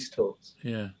discuss peace talks.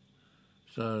 Yeah.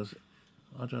 So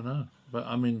I don't know, but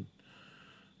I mean,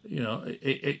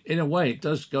 in a way, it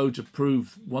does go to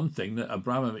prove one thing, that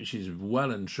Abramovich is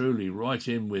well and truly right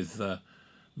in with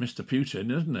Mr. Putin,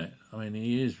 isn't it? I mean,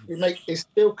 he is. His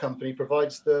steel company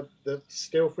provides the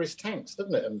steel for his tanks,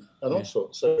 doesn't it, and all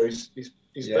sorts. So he's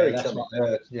very chummy.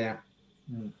 Yeah.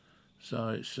 Mm. So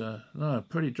it's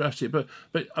pretty drastic. But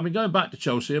I mean, going back to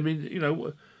Chelsea, I mean,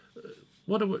 do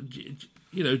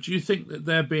you think that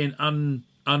they're being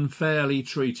unfairly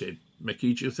treated,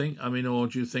 Mickey? Do you think? I mean, or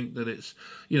do you think that it's,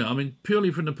 I mean, purely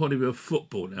from the point of view of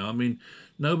football now? I mean,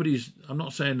 I'm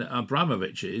not saying that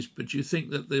Abramovich is, but do you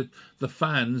think that the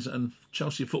fans and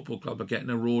Chelsea Football Club are getting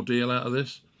a raw deal out of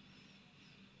this?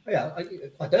 Yeah,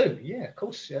 I do. Yeah, of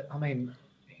course. I mean,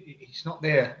 it's not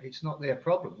their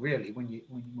problem really. When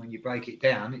you break it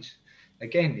down, it's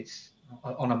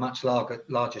on a much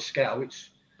larger scale. It's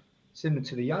similar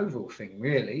to the Yeovil thing,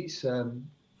 really. It's all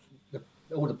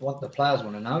the players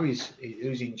want to know is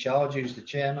who's in charge, who's the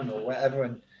chairman or whatever,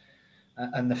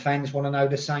 and the fans want to know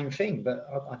the same thing. But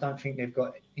I don't think they've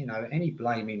got any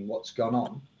blame in what's gone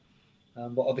on.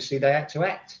 But obviously they had to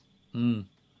act. Mm.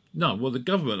 No, well, the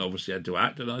government obviously had to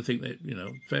act, and I think that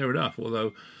fair enough.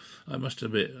 Although I must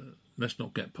admit, let's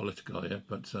not get political here,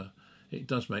 but it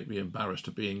does make me embarrassed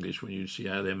to be English when you see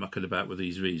how they're mucking about with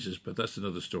these visas. But that's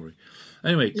another story.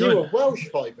 Anyway, you were Welsh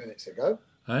 5 minutes ago.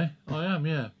 Hey, I am,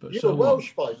 yeah. But you were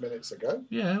Welsh 5 minutes ago.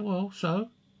 Yeah, well, so.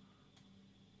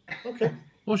 Okay.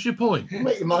 What's your point?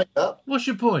 Make your mind up. What's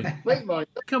your point? Make your mind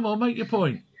up. Come on, make your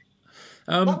point.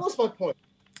 That was my point.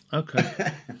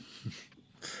 Okay.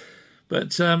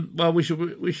 But well, we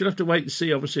should have to wait and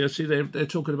see. Obviously, I see they're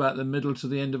talking about the middle to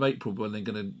the end of April when they're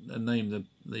going to name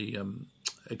the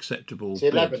acceptable. It's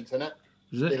the 11th, isn't it?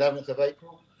 Is it the 11th of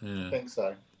April? Yeah, I think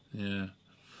so. Yeah.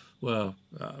 Well,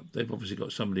 they've obviously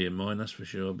got somebody in mind, that's for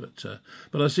sure.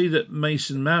 But I see that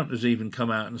Mason Mount has even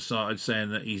come out and started saying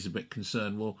that he's a bit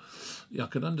concerned. Well, yeah, I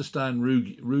can understand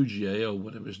Rougier or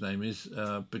whatever his name is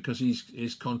because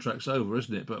his contract's over,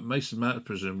 isn't it? But Mason Mount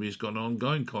presumably has got an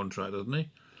ongoing contract, hasn't he?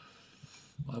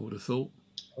 I would have thought.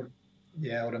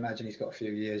 Yeah, I would imagine he's got a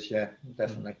few years. Yeah,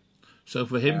 definitely. So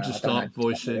for him to start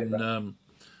voicing,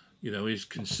 his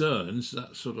concerns,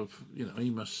 that sort of,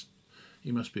 he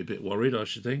must be a bit worried, I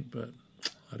should think. But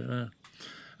I don't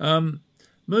know.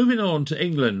 Moving on to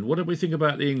England, what did we think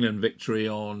about the England victory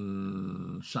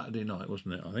on Saturday night?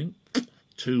 Wasn't it? I think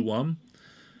 2-1.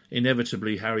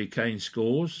 Inevitably, Harry Kane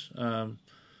scores.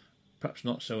 perhaps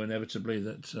not so inevitably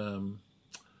that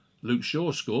Luke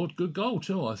Shaw scored. Good goal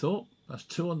too, I thought. That's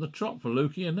 2 on the trot for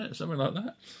Lukey, isn't it? Something like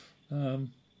that.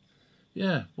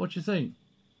 Yeah, what do you think?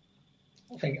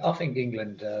 I think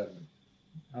England.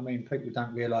 People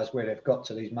don't realise where they've got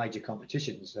to these major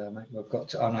competitions. We've got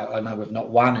to. I know we've not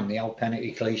won, and the old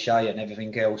penalty cliche and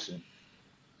everything else.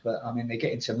 But they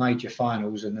get into major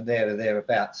finals and they're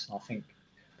thereabouts. I think,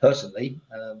 personally,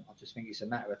 I just think it's a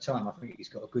matter of time. I think he's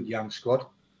got a good young squad,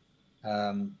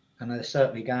 and they're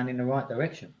certainly going in the right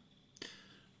direction.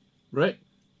 Rick?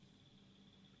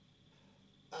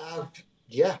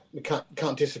 Yeah, we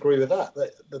can't disagree with that.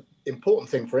 The important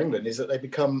thing for England is that they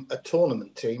become a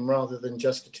tournament team rather than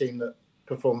just a team that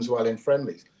performs well in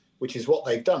friendlies, which is what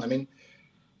they've done.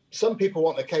 Some people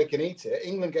want the cake and eat it.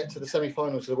 England get to the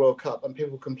semi-finals of the World Cup and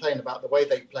people complain about the way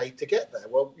they played to get there.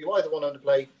 Well, you either want them to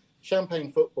play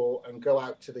champagne football and go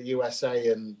out to the USA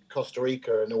and Costa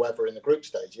Rica and whoever in the group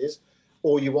stages,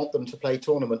 or you want them to play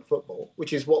tournament football,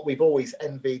 which is what we've always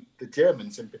envied the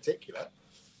Germans in particular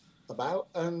about.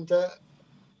 And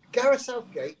Gareth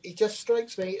Southgate, he just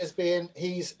strikes me as being,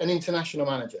 he's an international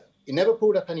manager. He never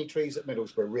pulled up any trees at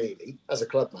Middlesbrough, really, as a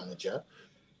club manager.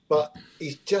 But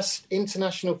he's just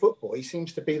international football. He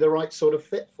seems to be the right sort of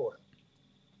fit for him.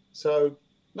 So,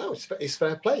 no, it's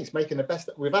fair play. He's making the best.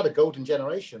 We've had a golden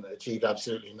generation that achieved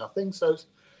absolutely nothing. So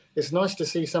it's nice to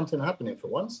see something happening for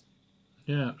once.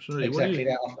 Yeah, absolutely. Exactly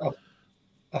that.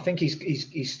 I think he's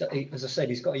as I said,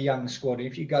 he's got a young squad.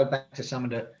 If you go back to some of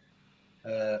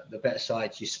the better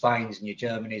sides, your Spains and your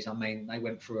Germanys, they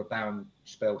went through a barren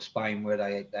spell, Spain, where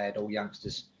they had all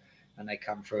youngsters. And they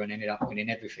come through and ended up winning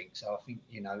everything. So I think,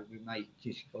 we may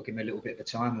just give them a little bit of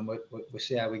time and we'll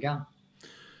see how we go.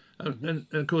 And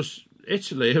of course,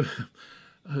 Italy,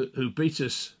 who beat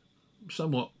us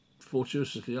somewhat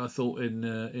fortuitously, I thought, in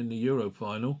the Euro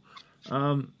final,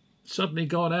 suddenly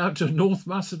gone out to North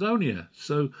Macedonia.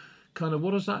 So kind of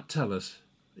what does that tell us,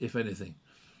 if anything?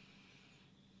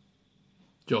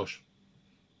 Josh?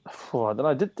 Oh, I don't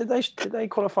know. Did they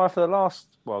qualify for the last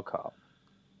World Cup?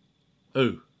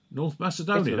 Who? North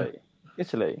Macedonia?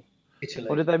 Italy.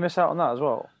 Or did they miss out on that as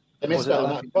well? They missed out on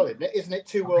that as well, isn't it?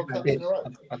 2 World Cups in a row.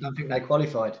 I don't think they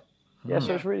qualified. Yeah,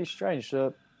 so it's really strange.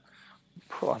 I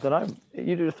don't know.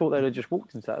 You'd have thought they'd have just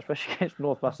walked into that, especially against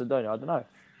North Macedonia. I don't know.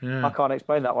 Yeah. I can't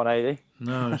explain that one, AD.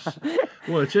 No.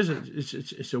 Well, it isn't.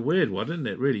 It's a weird one, isn't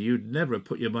it? Really, you'd never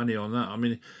put your money on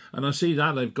that. And I see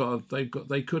that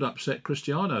they could upset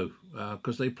Cristiano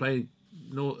because they play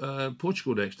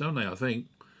Portugal next, don't they? I think.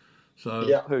 So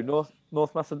yeah, who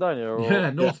North Macedonia? Or?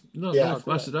 Yeah, North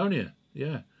Macedonia.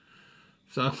 Yeah.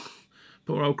 So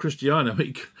poor old Cristiano,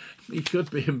 he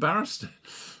could be embarrassed.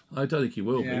 I don't think he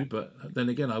will be, but then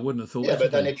again, I wouldn't have thought. Yeah,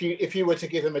 but then if you were to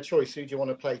give him a choice, who do you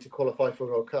want to play to qualify for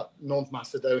the World Cup? North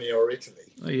Macedonia or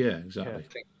Italy? Oh, yeah, exactly.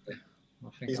 I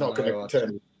think he's not going to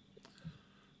return.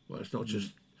 Well, it's not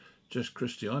just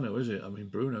Cristiano, is it?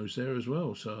 Bruno's there as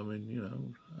well. So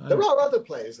there are other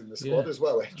players in the squad as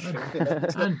well.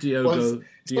 And Diogo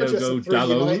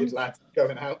Dalot lads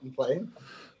going out and playing.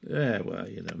 Yeah, well,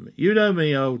 you know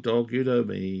me, old dog. You know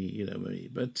me.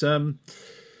 But now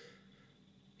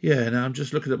I'm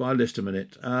just looking at my list a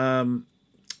minute.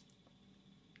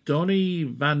 Donny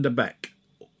van der Beek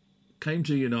came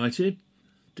to United,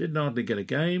 didn't hardly get a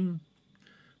game,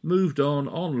 moved on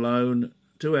loan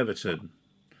to Everton.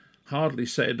 Hardly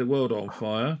set the world on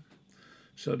fire.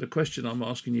 So the question I'm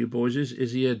asking you boys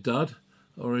is he a dud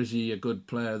or is he a good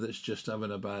player that's just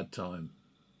having a bad time?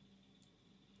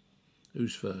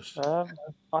 Who's first? I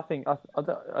think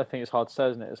it's hard to say,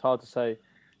 isn't it? It's hard to say,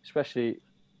 especially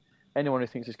anyone who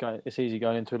thinks it's easy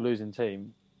going into a losing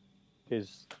team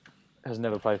has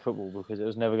never played football, because it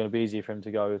was never going to be easy for him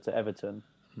to go to Everton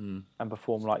and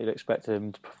perform like you'd expect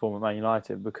him to perform at Man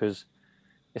United, because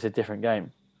it's a different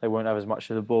game. They won't have as much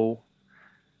of the ball.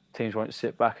 Teams won't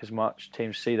sit back as much.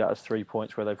 Teams see that as 3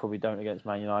 points where they probably don't against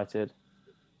Man United.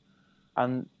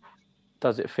 And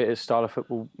does it fit his style of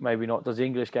football? Maybe not. Does the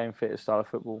English game fit his style of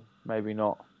football? Maybe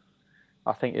not.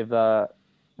 I think if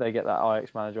they get that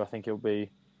Ajax manager, I think he'll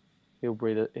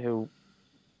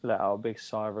let out a big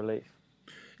sigh of relief.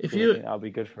 I think that'll be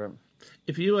good for him.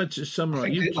 If you had to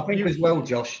summarise, I think as well,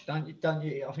 Josh, don't you?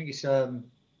 I think it's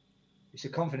a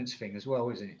confidence thing as well,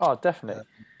 isn't it? Oh, definitely.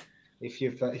 If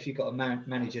you've got a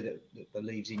manager that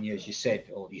believes in you, as you said,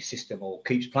 or your system, or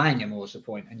keeps playing you, more is the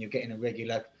point, and you're getting a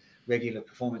regular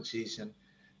performances,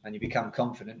 and you become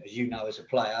confident, as you know as a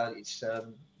player, it's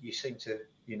you seem to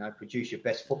produce your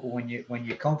best football when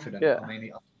you're confident. Yeah. I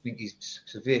think he's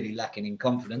severely lacking in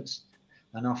confidence,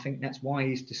 and I think that's why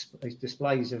his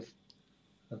displays have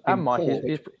been and Mike,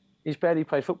 poor. he's barely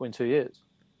played football in 2 years.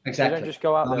 Exactly. You don't just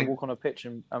go out there, walk on a pitch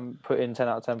and put in 10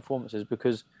 out of 10 performances,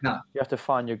 because you have to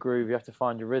find your groove, you have to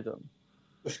find your rhythm.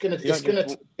 It's going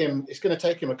to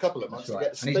take him a couple of months to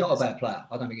get the and he's not a bad player.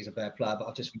 I don't think he's a bad player, but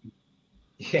I just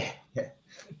think,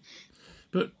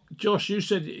 But Josh, you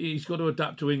said he's got to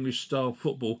adapt to English style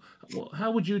football.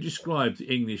 How would you describe the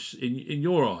English in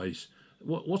your eyes?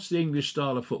 What's the English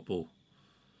style of football?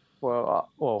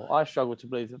 Well, I struggle to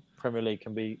believe the Premier League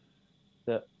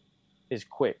is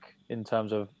quick in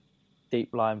terms of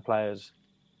deep line players.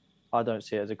 I don't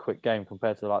see it as a quick game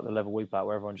compared to like the level we play,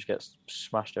 where everyone just gets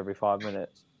smashed every 5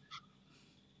 minutes.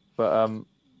 But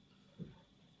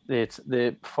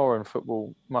the foreign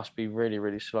football must be really,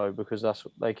 really slow, because that's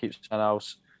what they keep saying how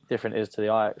different it is to the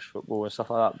Ajax football and stuff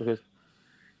like that. Because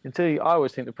I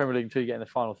always think the Premier League, until you get in the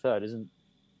final third,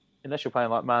 unless you're playing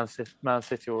like Man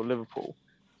City or Liverpool,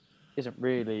 isn't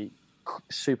really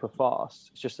super fast.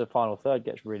 It's just the final third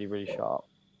gets really, really sharp.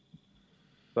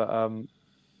 But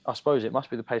I suppose it must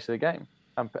be the pace of the game,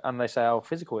 and they say how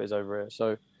physical it is over here.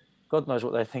 So God knows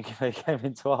what they're thinking they came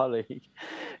into our league.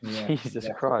 Yeah, Jesus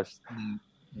Christ.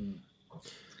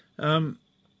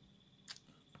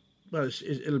 Well,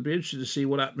 it'll be interesting to see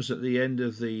what happens at the end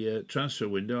of the transfer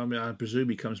window. I mean, I presume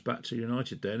he comes back to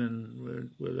United then,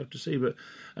 and we'll have to see. But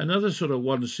another sort of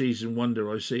one-season wonder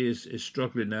I see is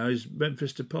struggling now is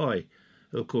Memphis Depay.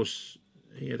 Of course,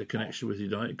 he had a connection with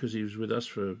United because he was with us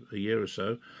for a year or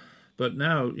so. But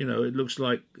now, it looks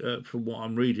like, from what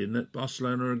I'm reading, that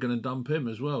Barcelona are going to dump him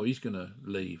as well. He's going to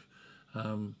leave.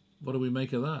 What do we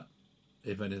make of that,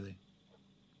 if anything?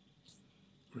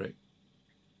 Great.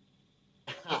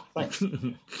 Thanks.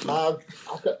 I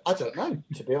don't know,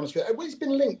 to be honest with you. Well, he's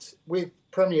been linked with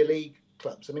Premier League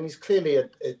clubs. I mean, he's clearly a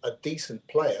decent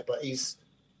player, but he's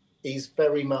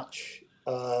very much,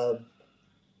 I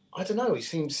don't know, he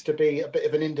seems to be a bit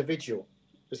of an individual.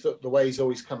 It's the way he's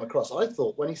always come across. I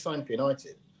thought when he signed for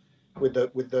United, with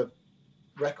the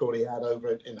record he had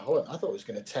over in Holland, I thought he was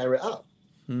going to tear it up.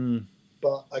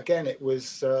 But again, it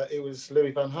was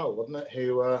Louis van Gaal, wasn't it,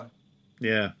 who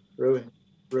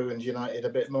ruined United a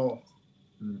bit more.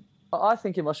 I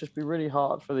think it must just be really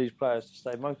hard for these players to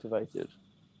stay motivated.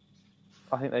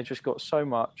 I think they just got so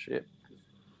much. It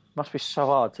must be so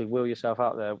hard to will yourself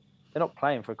out there. They're not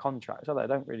playing for a contract, so they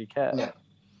don't really care. No.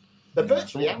 They're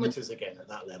virtually amateurs again at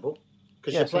that level,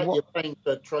 because you're playing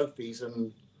for trophies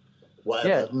and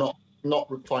whatever, not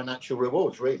financial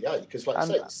rewards, really, are you? Because, like I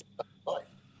say, it's life.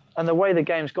 And the way the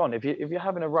game's gone, if you're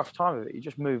having a rough time of it, you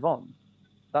just move on.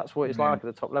 That's what it's like at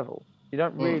the top level. You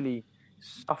don't really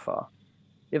suffer.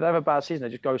 If they have a bad season, they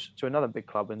just go to another big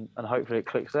club and hopefully it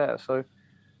clicks there. So,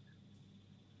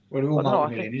 well, they're all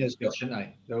multi-millionaires, Josh, aren't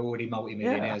they? They're already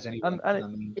multi-millionaires anyway.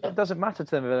 And it doesn't matter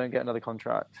to them if they don't get another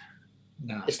contract.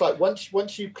 No. It's like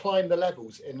once you climb the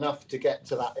levels enough to get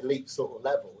to that elite sort of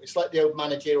level, it's like the old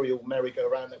managerial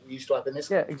merry-go-round that we used to have in this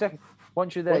country. Exactly.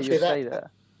 Once you're there, you stay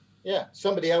there. Yeah,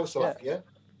 somebody else will have you,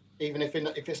 even if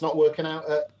it's not working out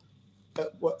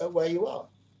at where you are.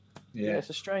 Yeah, it's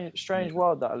a strange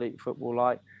world, that elite football.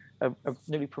 Like a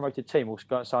newly promoted team will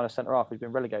go and sign a centre half who's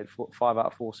been relegated for 5 out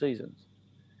of 4 seasons.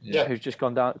 Yeah, who's just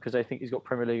gone down because they think he's got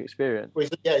Premier League experience. Well,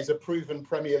 he's a proven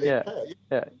Premier League player.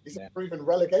 Yeah, he's a proven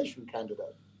relegation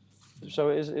candidate. So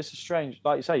it's a strange,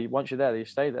 like you say, once you're there, you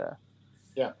stay there.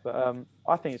 Yeah, but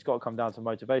I think it's got to come down to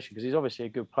motivation, because he's obviously a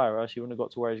good player, else he wouldn't have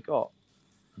got to where he's got.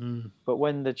 But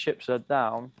when the chips are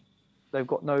down, they've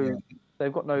got no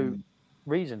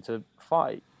reason to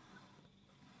fight.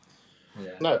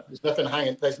 Yeah. No, there's nothing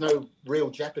hanging. There's no real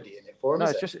jeopardy in it for them.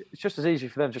 No, it's just as easy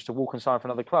for them just to walk and sign for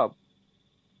another club.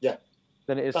 Yeah.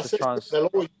 Than it is to try and. There'll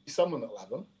always be someone that'll have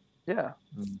them. Yeah.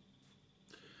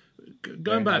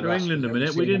 Going back to England a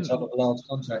minute, we didn't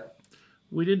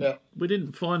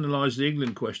finalise the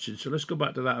England question, so let's go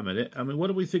back to that a minute. I mean, what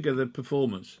do we think of the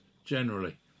performance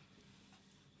generally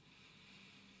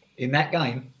in that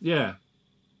game? Yeah.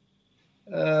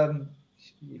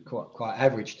 Quite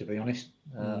average, to be honest.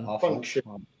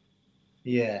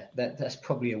 That's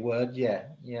probably a word. Yeah,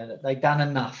 they've done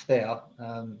enough there,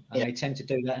 and they tend to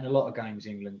do that in a lot of games,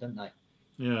 England, don't they?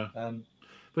 Yeah.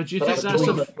 But do you think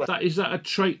is that a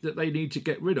trait that they need to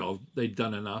get rid of? They've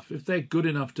done enough. If they're good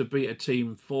enough to beat a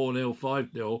team 4-0,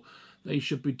 5-0, they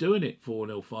should be doing it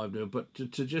 4-0, 5-0. But to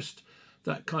just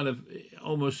that kind of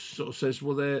almost sort of says,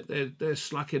 well, they're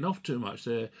slacking off too much.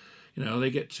 They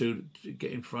get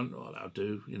in front. Oh, that'll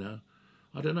do.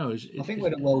 I don't know. I think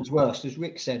we're the world's worst, as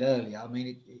Rick said earlier. I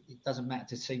mean, it doesn't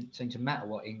seem to matter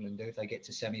what England do if they get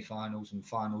to semi-finals and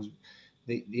finals.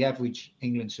 The average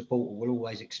England supporter will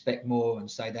always expect more and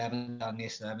say they haven't done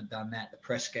this, they haven't done that. The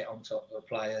press get on top of the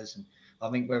players, and I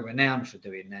think we're renowned for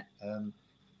doing that.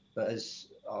 But as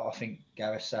I think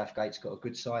Gareth Southgate's got a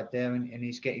good side there, and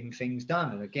he's getting things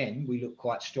done. And again, we look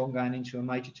quite strong going into a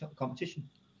major competition.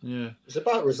 Yeah, it's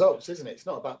about results, isn't it? It's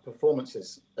not about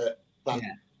performances at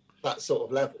that sort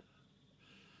of level.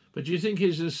 but do you think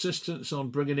his insistence on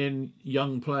bringing in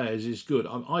young players is good?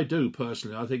 I do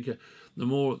personally. I think the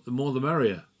more the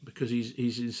merrier, because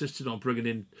he's insisted on bringing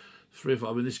in 3 or 5.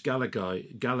 I mean, this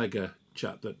Gallagher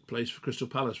chap that plays for Crystal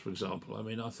Palace, for example. I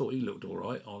mean, I thought he looked all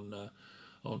right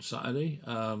on Saturday.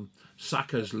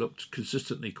 Saka's looked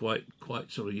consistently quite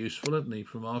sort of useful, hasn't he,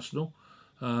 from Arsenal?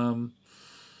 I'm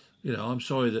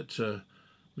sorry that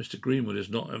Mr. Greenwood is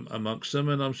not amongst them,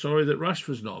 and I'm sorry that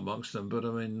Rashford's not amongst them. But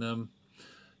I mean,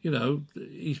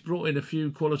 he's brought in a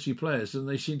few quality players, and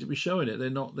they seem to be showing it. They're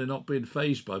not being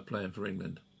fazed by playing for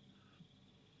England.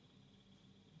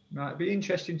 Right, it'd be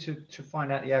interesting to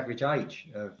find out the average age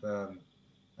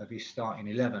of his starting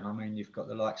 11. I mean, you've got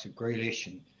the likes of Grealish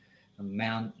and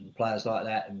Mount and players like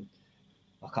that, and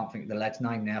I can't think of the lad's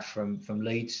name now from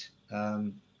Leeds,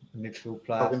 the midfield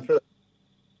player.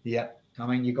 Yeah, I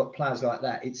mean, you've got players like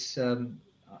that. It's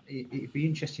it'd be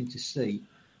interesting to see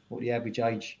what the average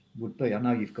age would be. I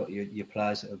know you've got your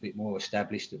players that are a bit more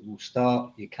established that will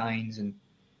start, your Kanes and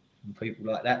people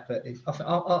like that, but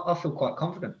I feel quite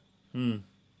confident.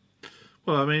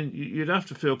 Well, I mean, you'd have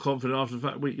to feel confident after the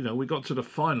fact we got to the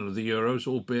final of the Euros,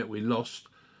 albeit we lost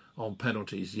on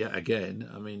penalties yet again.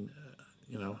 I mean,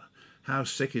 how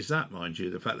sick is that, mind you?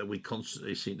 The fact that we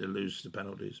constantly seem to lose the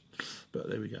penalties. But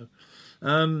there we go.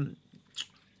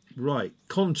 Right,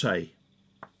 Conte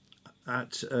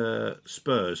at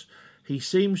Spurs. He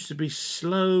seems to be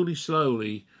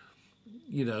slowly,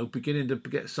 beginning to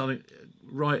get something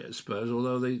right at Spurs,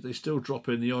 although they still drop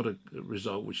in the odd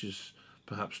result, which is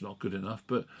perhaps not good enough.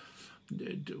 But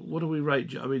what do we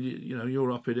rate? I mean,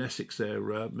 you're up in Essex there,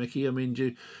 Mickey. I mean,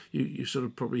 you sort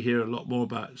of probably hear a lot more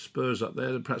about Spurs up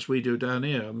there than perhaps we do down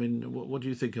here. I mean, what do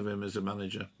you think of him as a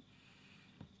manager?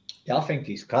 Yeah, I think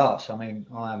he's class. I mean,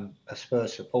 I'm a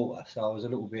Spurs supporter, so I was a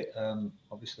little bit,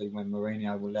 obviously, when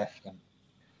Mourinho left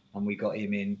and we got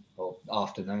him in, or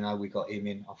after we got him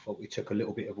in, I thought we took a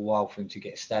little bit of a while for him to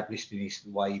get established in his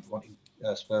way he wanted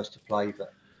Spurs to play.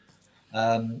 But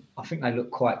I think they look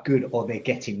quite good, or they're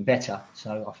getting better.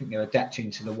 So I think they're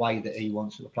adapting to the way that he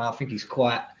wants to play. I think he's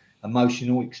quite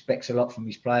emotional, he expects a lot from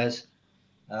his players.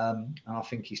 And I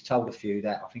think he's told a few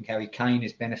that. I think Harry Kane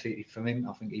has benefited from him.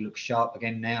 I think he looks sharp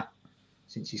again now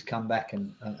since he's come back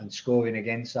and scoring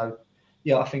again. So,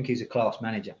 yeah, I think he's a class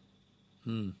manager.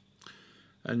 And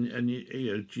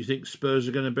do you think Spurs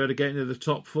are going to be able to get into the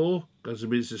top 4? Because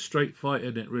it's a straight fight,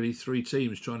 isn't it? Really, 3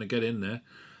 teams trying to get in there.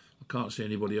 I can't see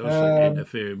anybody else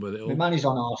interfering with it all. My money's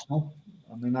on Arsenal.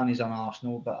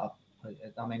 But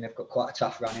I mean, they've got quite a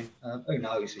tough running. Who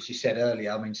knows? As you said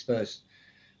earlier, I mean, Spurs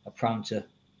are prone to,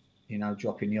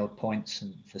 dropping the odd points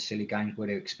and for silly games where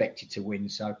they're expected to win.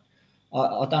 So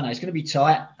I don't know. It's going to be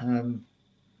tight.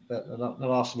 But the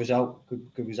last result,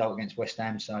 good result against West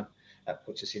Ham. So that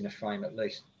puts us in the frame at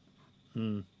least.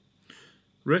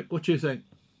 Rick, what do you think?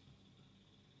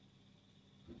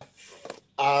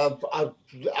 I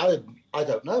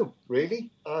don't know, really.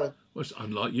 Well, it's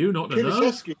unlike you not to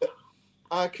know.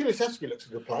 Kulusevski looks a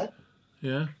good player.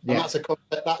 Yeah. And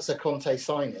that's a Conte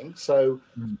signing. So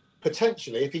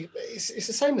potentially, it's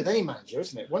the same with any manager,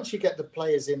 isn't it? Once you get the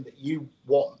players in that you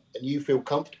want and you feel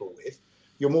comfortable with,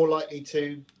 you're more likely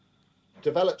to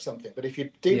develop something. But if you're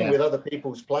dealing with other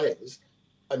people's players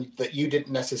and that you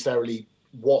didn't necessarily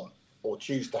want or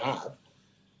choose to have,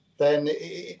 then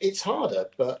it's harder.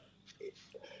 But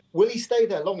will he stay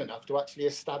there long enough to actually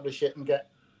establish it and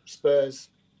get Spurs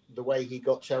the way he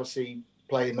got Chelsea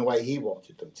playing the way he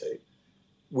wanted them to?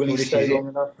 Will he stay long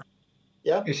enough?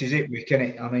 Yeah, this is it, Rick, isn't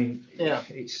it? I mean,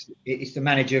 it's the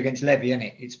manager against Levy, isn't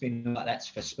it? It's been like that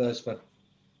for Spurs for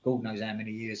God knows how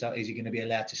many years. Is he going to be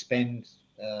allowed to spend?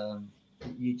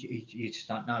 You just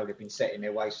don't know. They've been set in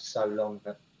their ways for so long,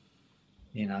 but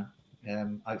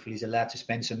hopefully he's allowed to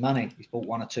spend some money. He's bought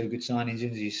 1 or 2 good signings,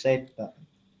 as you said, but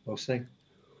we'll see.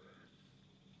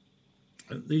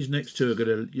 These next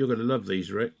 2 you're gonna love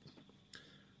these, Rick,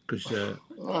 because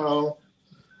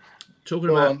talking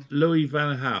about Louis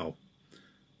van Gaal.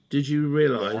 Did you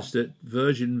realise that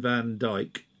Virgin van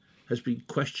Dijk has been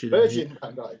questioned? Virgin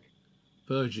van Dijk.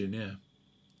 Virgin, yeah.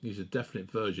 He's a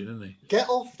definite virgin, isn't he? Get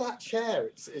off that chair.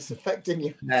 It's affecting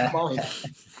your mind.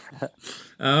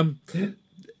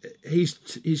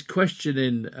 He's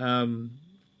questioning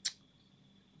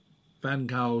Van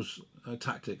Gaal's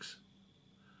tactics.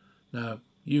 Now,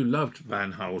 you loved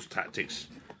Van Gaal's tactics.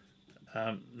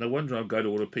 No wonder I'm going to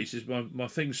all the pieces. My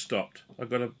thing's stopped. I've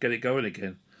got to get it going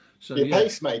again. So your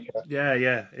pacemaker.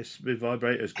 Yeah. My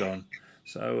vibrator's gone.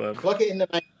 So plug it in the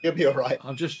main, you'll be all right.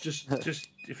 I'm just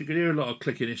if you could hear a lot of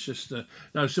clicking, it's just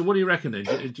no. So what do you reckon then?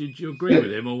 Do you agree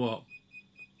with him or what?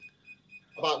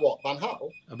 About what? Van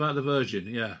Gaal? About the Virgin,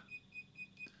 yeah.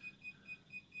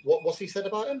 What's he said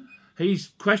about him?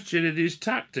 He's questioning his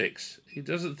tactics. He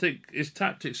doesn't think his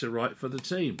tactics are right for the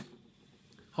team.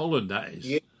 Holland, that is.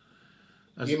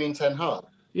 You mean Ten Hag?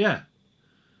 Yeah.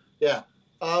 Yeah.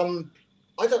 I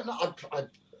don't know.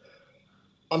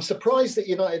 I'm surprised that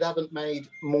United haven't made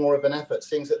more of an effort,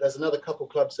 seeing that there's another couple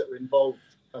of clubs that are involved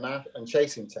and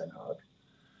chasing Ten Hag.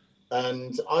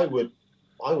 And I would,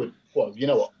 well, you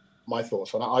know what my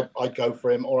thoughts on it. I'd go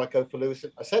for him, or I'd go for Lewis.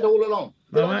 I said all along.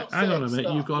 No, hang on a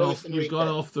minute. You've gone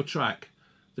off the track.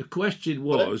 The question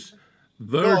was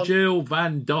Virgil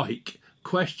van Dijk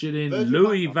questioning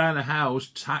Louis van Gaal's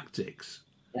tactics.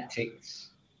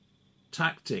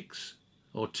 Tactics.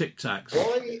 Or tic-tacs.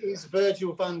 Why is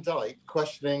Virgil van Dijk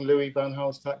questioning Louis van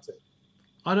Gaal's tactic?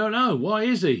 I don't know. Why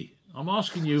is he? I'm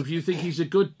asking you if you think he's a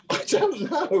good... I don't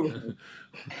know.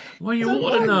 Well, you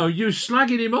want to know. You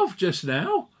slagging him off just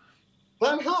now.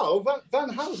 Van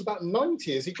Gaal's about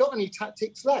 90. Has he got any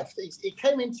tactics left? He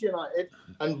came into United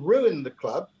and ruined the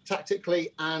club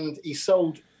tactically, and he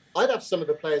sold... I'd have some of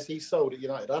the players he sold at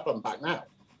United. I'd have them back now.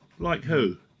 Like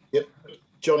who? Yep.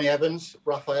 Johnny Evans,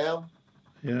 Raphael...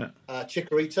 Yeah.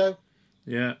 Chicharito.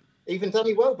 Yeah. Even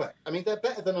Danny Welbeck. I mean, they're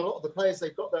better than a lot of the players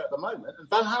they've got there at the moment. And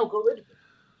Van Gaal got rid of him.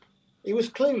 He was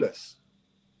clueless.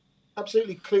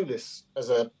 Absolutely clueless as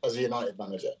a United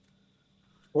manager.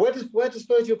 Where does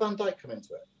Virgil van Dijk come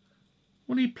into it?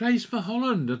 Well, he plays for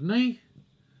Holland, doesn't he?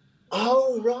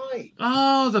 Oh, right.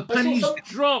 Oh, the penny's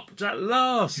dropped at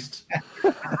last.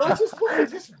 I just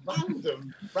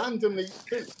randomly.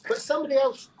 But somebody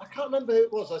else, I can't remember who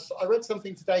it was. I read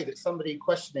something today that somebody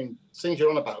questioning, since you're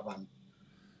on about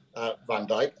Van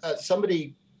Dijk,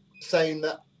 somebody saying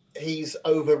that he's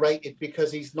overrated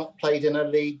because he's not played in a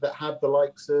league that had the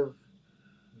likes of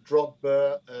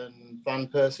Drogba and Van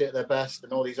Persie at their best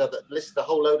and all these other, listed a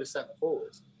whole load of centre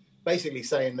forwards, basically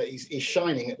saying that he's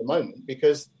shining at the moment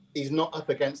because he's not up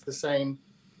against the same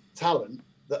talent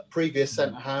that previous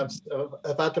centre-halves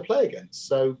have had to play against.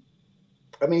 So,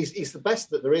 I mean, he's the best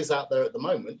that there is out there at the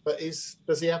moment, but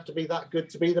does he have to be that good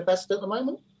to be the best at the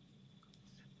moment?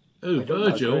 Oh,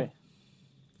 Virgil.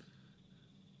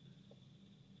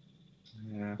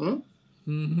 Yeah.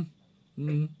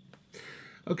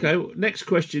 Okay, well, next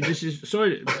question. This is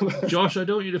sorry, Josh. I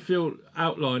don't want you to feel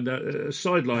outlined,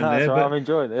 sidelined there. But I'm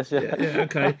enjoying this. Yeah.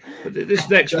 Okay. But this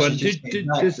next one. Did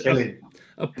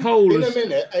a poll? In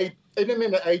a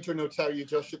minute, Adrian will tell you,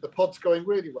 Josh, that the pod's going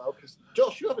really well. Because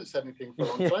Josh, you haven't said anything for a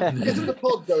long time. Isn't the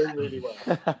pod going really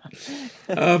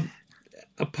well?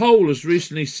 A poll has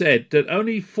recently said that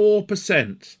only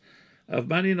 4% of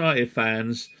Man United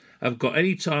fans have got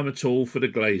any time at all for the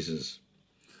Glazers.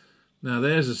 Now,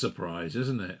 there's a surprise,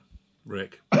 isn't it,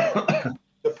 Rick?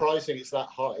 Surprising it's that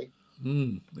high.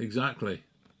 Exactly.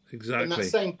 In that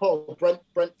same poll,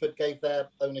 Brentford gave their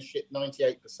ownership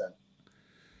 98%.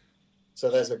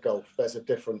 So there's a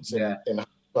difference in how the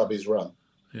club is run.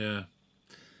 Yeah.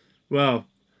 Well,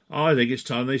 I think it's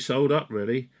time they sold up,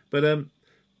 really. But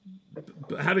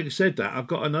having said that, I've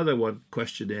got another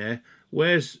question here.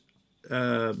 Where's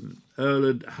Erland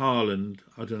Haaland,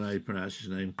 I don't know how you pronounce his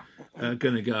name,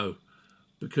 going to go?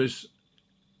 Because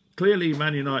clearly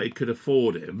Man United could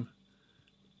afford him,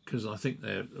 because I think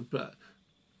but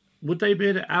would they be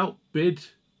able to outbid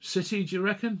City, do you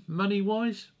reckon,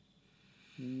 money-wise?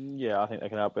 Yeah, I think they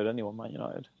can outbid anyone, Man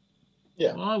United.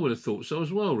 Yeah. Well, I would have thought so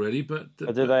as well, really. But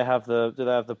do they have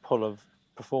the pull of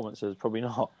performances? Probably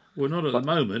not. Well, not at the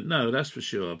moment, no, that's for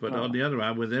sure. But on the other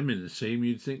hand, with them in the team,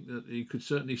 you'd think that you could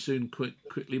certainly soon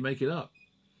quickly make it up.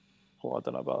 Well, I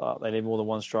don't know about that. They need more than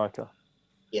one striker.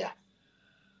 Yeah.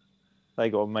 They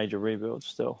got a major rebuild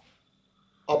still.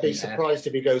 I'll be surprised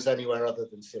if he goes anywhere other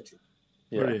than City.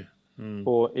 Yeah. Really?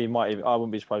 Or he might even, I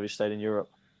wouldn't be surprised if he stayed in Europe,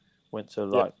 went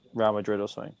to Real Madrid or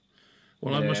something.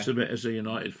 Well, I must admit, as a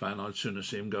United fan, I'd sooner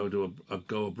see him go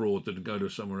abroad than go to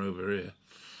somewhere over here.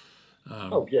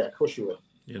 Of course you would.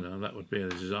 You know, that would be a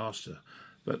disaster.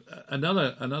 But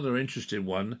another interesting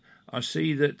one, I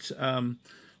see that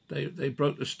they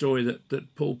broke the story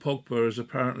that Paul Pogba has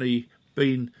apparently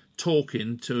been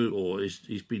talking to, or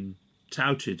he's been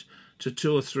touted to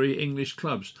 2 or 3 English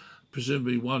clubs.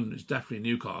 Presumably one is definitely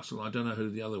Newcastle. I don't know who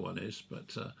the other one is, but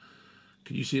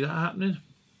can you see that happening?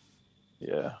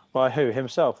 Yeah. By who?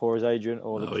 Himself or his agent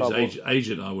or the club? His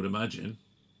agent, I would imagine.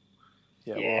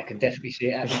 Yeah, I can definitely see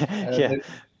it happening.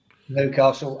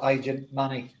 Newcastle, agent,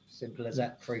 money. Simple as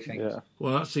that. 3 things. Yeah.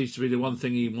 Well, that seems to be the one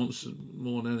thing he wants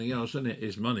more than anything else, isn't it?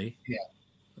 Is money.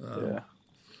 Yeah.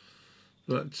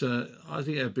 But I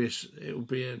think it would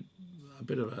be a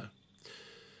bit of a.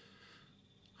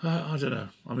 I don't know.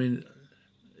 I mean,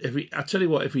 I tell you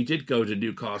what, if he did go to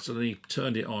Newcastle and he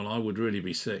turned it on, I would really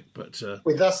be sick. But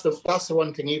well, that's the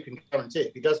one thing you can guarantee.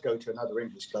 If he does go to another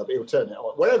English club, he'll turn it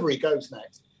on. Wherever he goes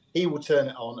next, he will turn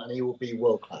it on and he will be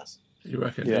world class. You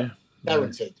reckon? Yeah.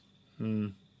 Guaranteed.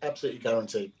 Mm. Absolutely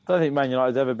guaranteed. I don't think Man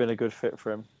United's ever been a good fit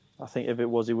for him. I think if it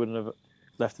was, he wouldn't have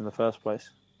left in the first place.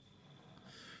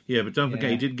 Yeah, but don't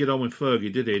forget, he didn't get on with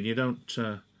Fergie, did he? And you don't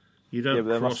Yeah, but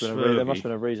there must cross have Fergie.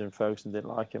 been a reason Ferguson didn't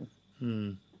like him.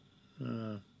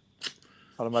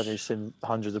 I'd imagine he's seen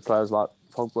hundreds of players like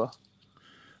Pogba.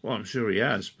 Well, I'm sure he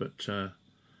has, but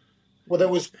Well, there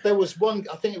was one.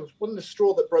 I think it was one of the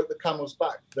straw that broke the camel's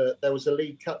back. There was a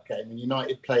League Cup game, and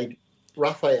United played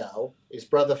Rafael, his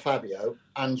brother Fabio,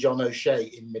 and John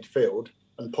O'Shea in midfield,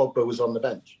 and Pogba was on the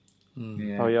bench.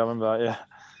 Yeah. Oh yeah, I remember that. Yeah.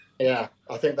 Yeah,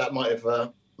 I think that might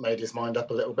have made his mind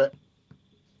up a little bit.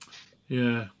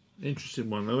 yeah, interesting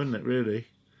one though, isn't it? Really,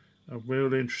 a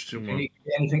real interesting one.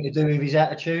 Anything to do with his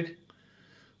attitude?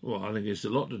 Well, I think it's a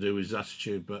lot to do with his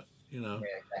attitude, but Yeah,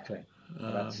 exactly.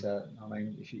 That's. I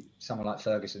mean, if someone like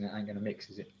Ferguson, it ain't going to mix,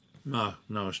 is it? no,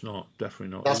 it's not.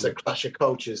 Definitely not. That's a clash of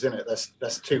cultures, isn't it?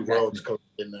 That's two worlds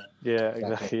in there. Yeah,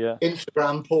 exactly. Yeah.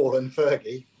 Instagram Paul and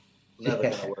Fergie, never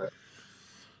going to work.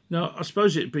 Now, I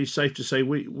suppose it'd be safe to say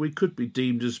we could be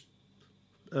deemed as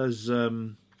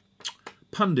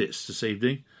pundits this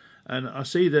evening, and I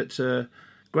see that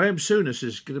Graham Souness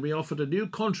is going to be offered a new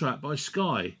contract by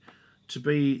Sky to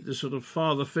be the sort of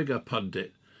father figure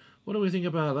pundit. What do we think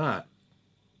about that?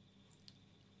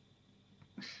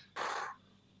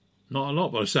 Not a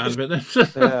lot by the sound of it then.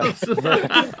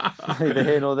 Neither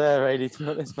here nor there, really, to be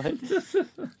honest, mate.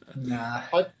 Nah.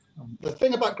 The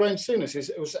thing about Graham Souness is,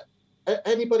 it was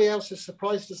anybody else as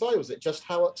surprised as I was at just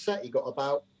how upset he got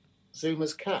about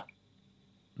Zuma's cap.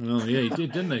 Oh yeah, he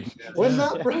did, didn't he? When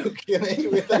that broke, they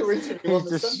were interviewing He on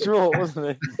was the Sunday. distraught, wasn't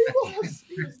he?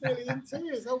 He was nearly in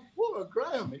tears. Oh, poor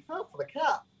Graham, he fell for the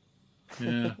cap.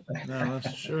 Yeah, no,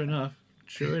 that's sure enough.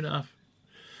 We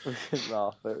didn't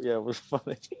laugh, but yeah, it was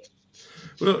funny.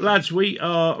 Well, look, lads, we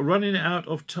are running out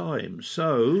of time,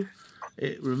 so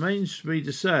it remains for me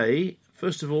to say,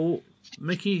 first of all,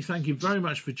 Mickey, thank you very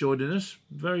much for joining us.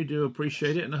 Very do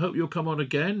appreciate it, and I hope you'll come on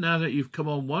again. Now that you've come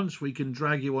on once, we can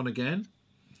drag you on again.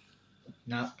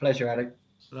 No, pleasure, Alec.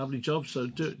 Lovely job. So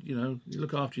you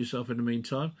look after yourself in the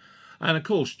meantime. And of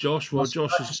course, Josh. Well,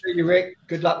 Josh Nice is. to see you, Rick.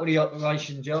 Good luck with the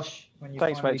operation, Josh. When you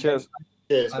Thanks, finally mate. Cheers.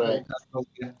 Cheers, get-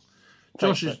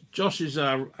 mate. Josh is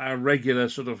our regular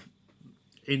sort of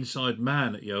inside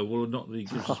man at Yeovil. Not that he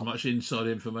gives us much inside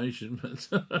information, but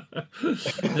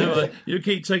anyway, you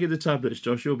keep taking the tablets,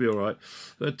 Josh. You'll be all right.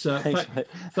 But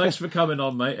thanks for coming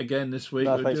on, mate, again this week.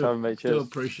 No, thanks for having me. Do Cheers.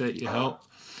 appreciate your help.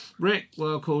 Rick,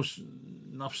 well, of course,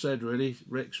 enough said, really.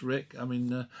 Rick's Rick. I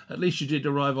mean, at least you did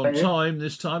arrive on time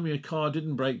this time. Your car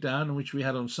didn't break down, which we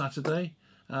had on Saturday.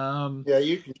 Yeah,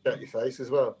 you can shut your face as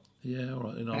well. Yeah, all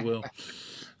right, then I will.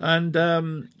 And,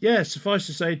 suffice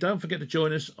to say, don't forget to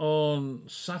join us on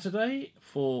Saturday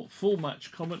for full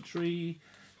match commentary.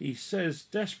 He says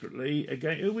desperately,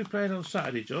 again, who are we playing on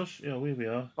Saturday, Josh? Yeah, here we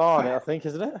are. Barnet, I think,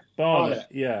 isn't it? Barnet,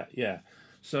 yeah.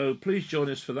 So please join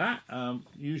us for that.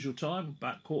 Usual time,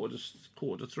 about quarter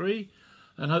to 3.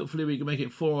 And hopefully we can make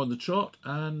it 4 on the trot.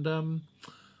 And,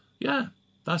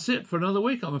 that's it for another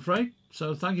week, I'm afraid.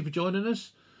 So thank you for joining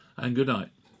us, and good night.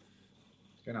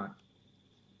 Good night.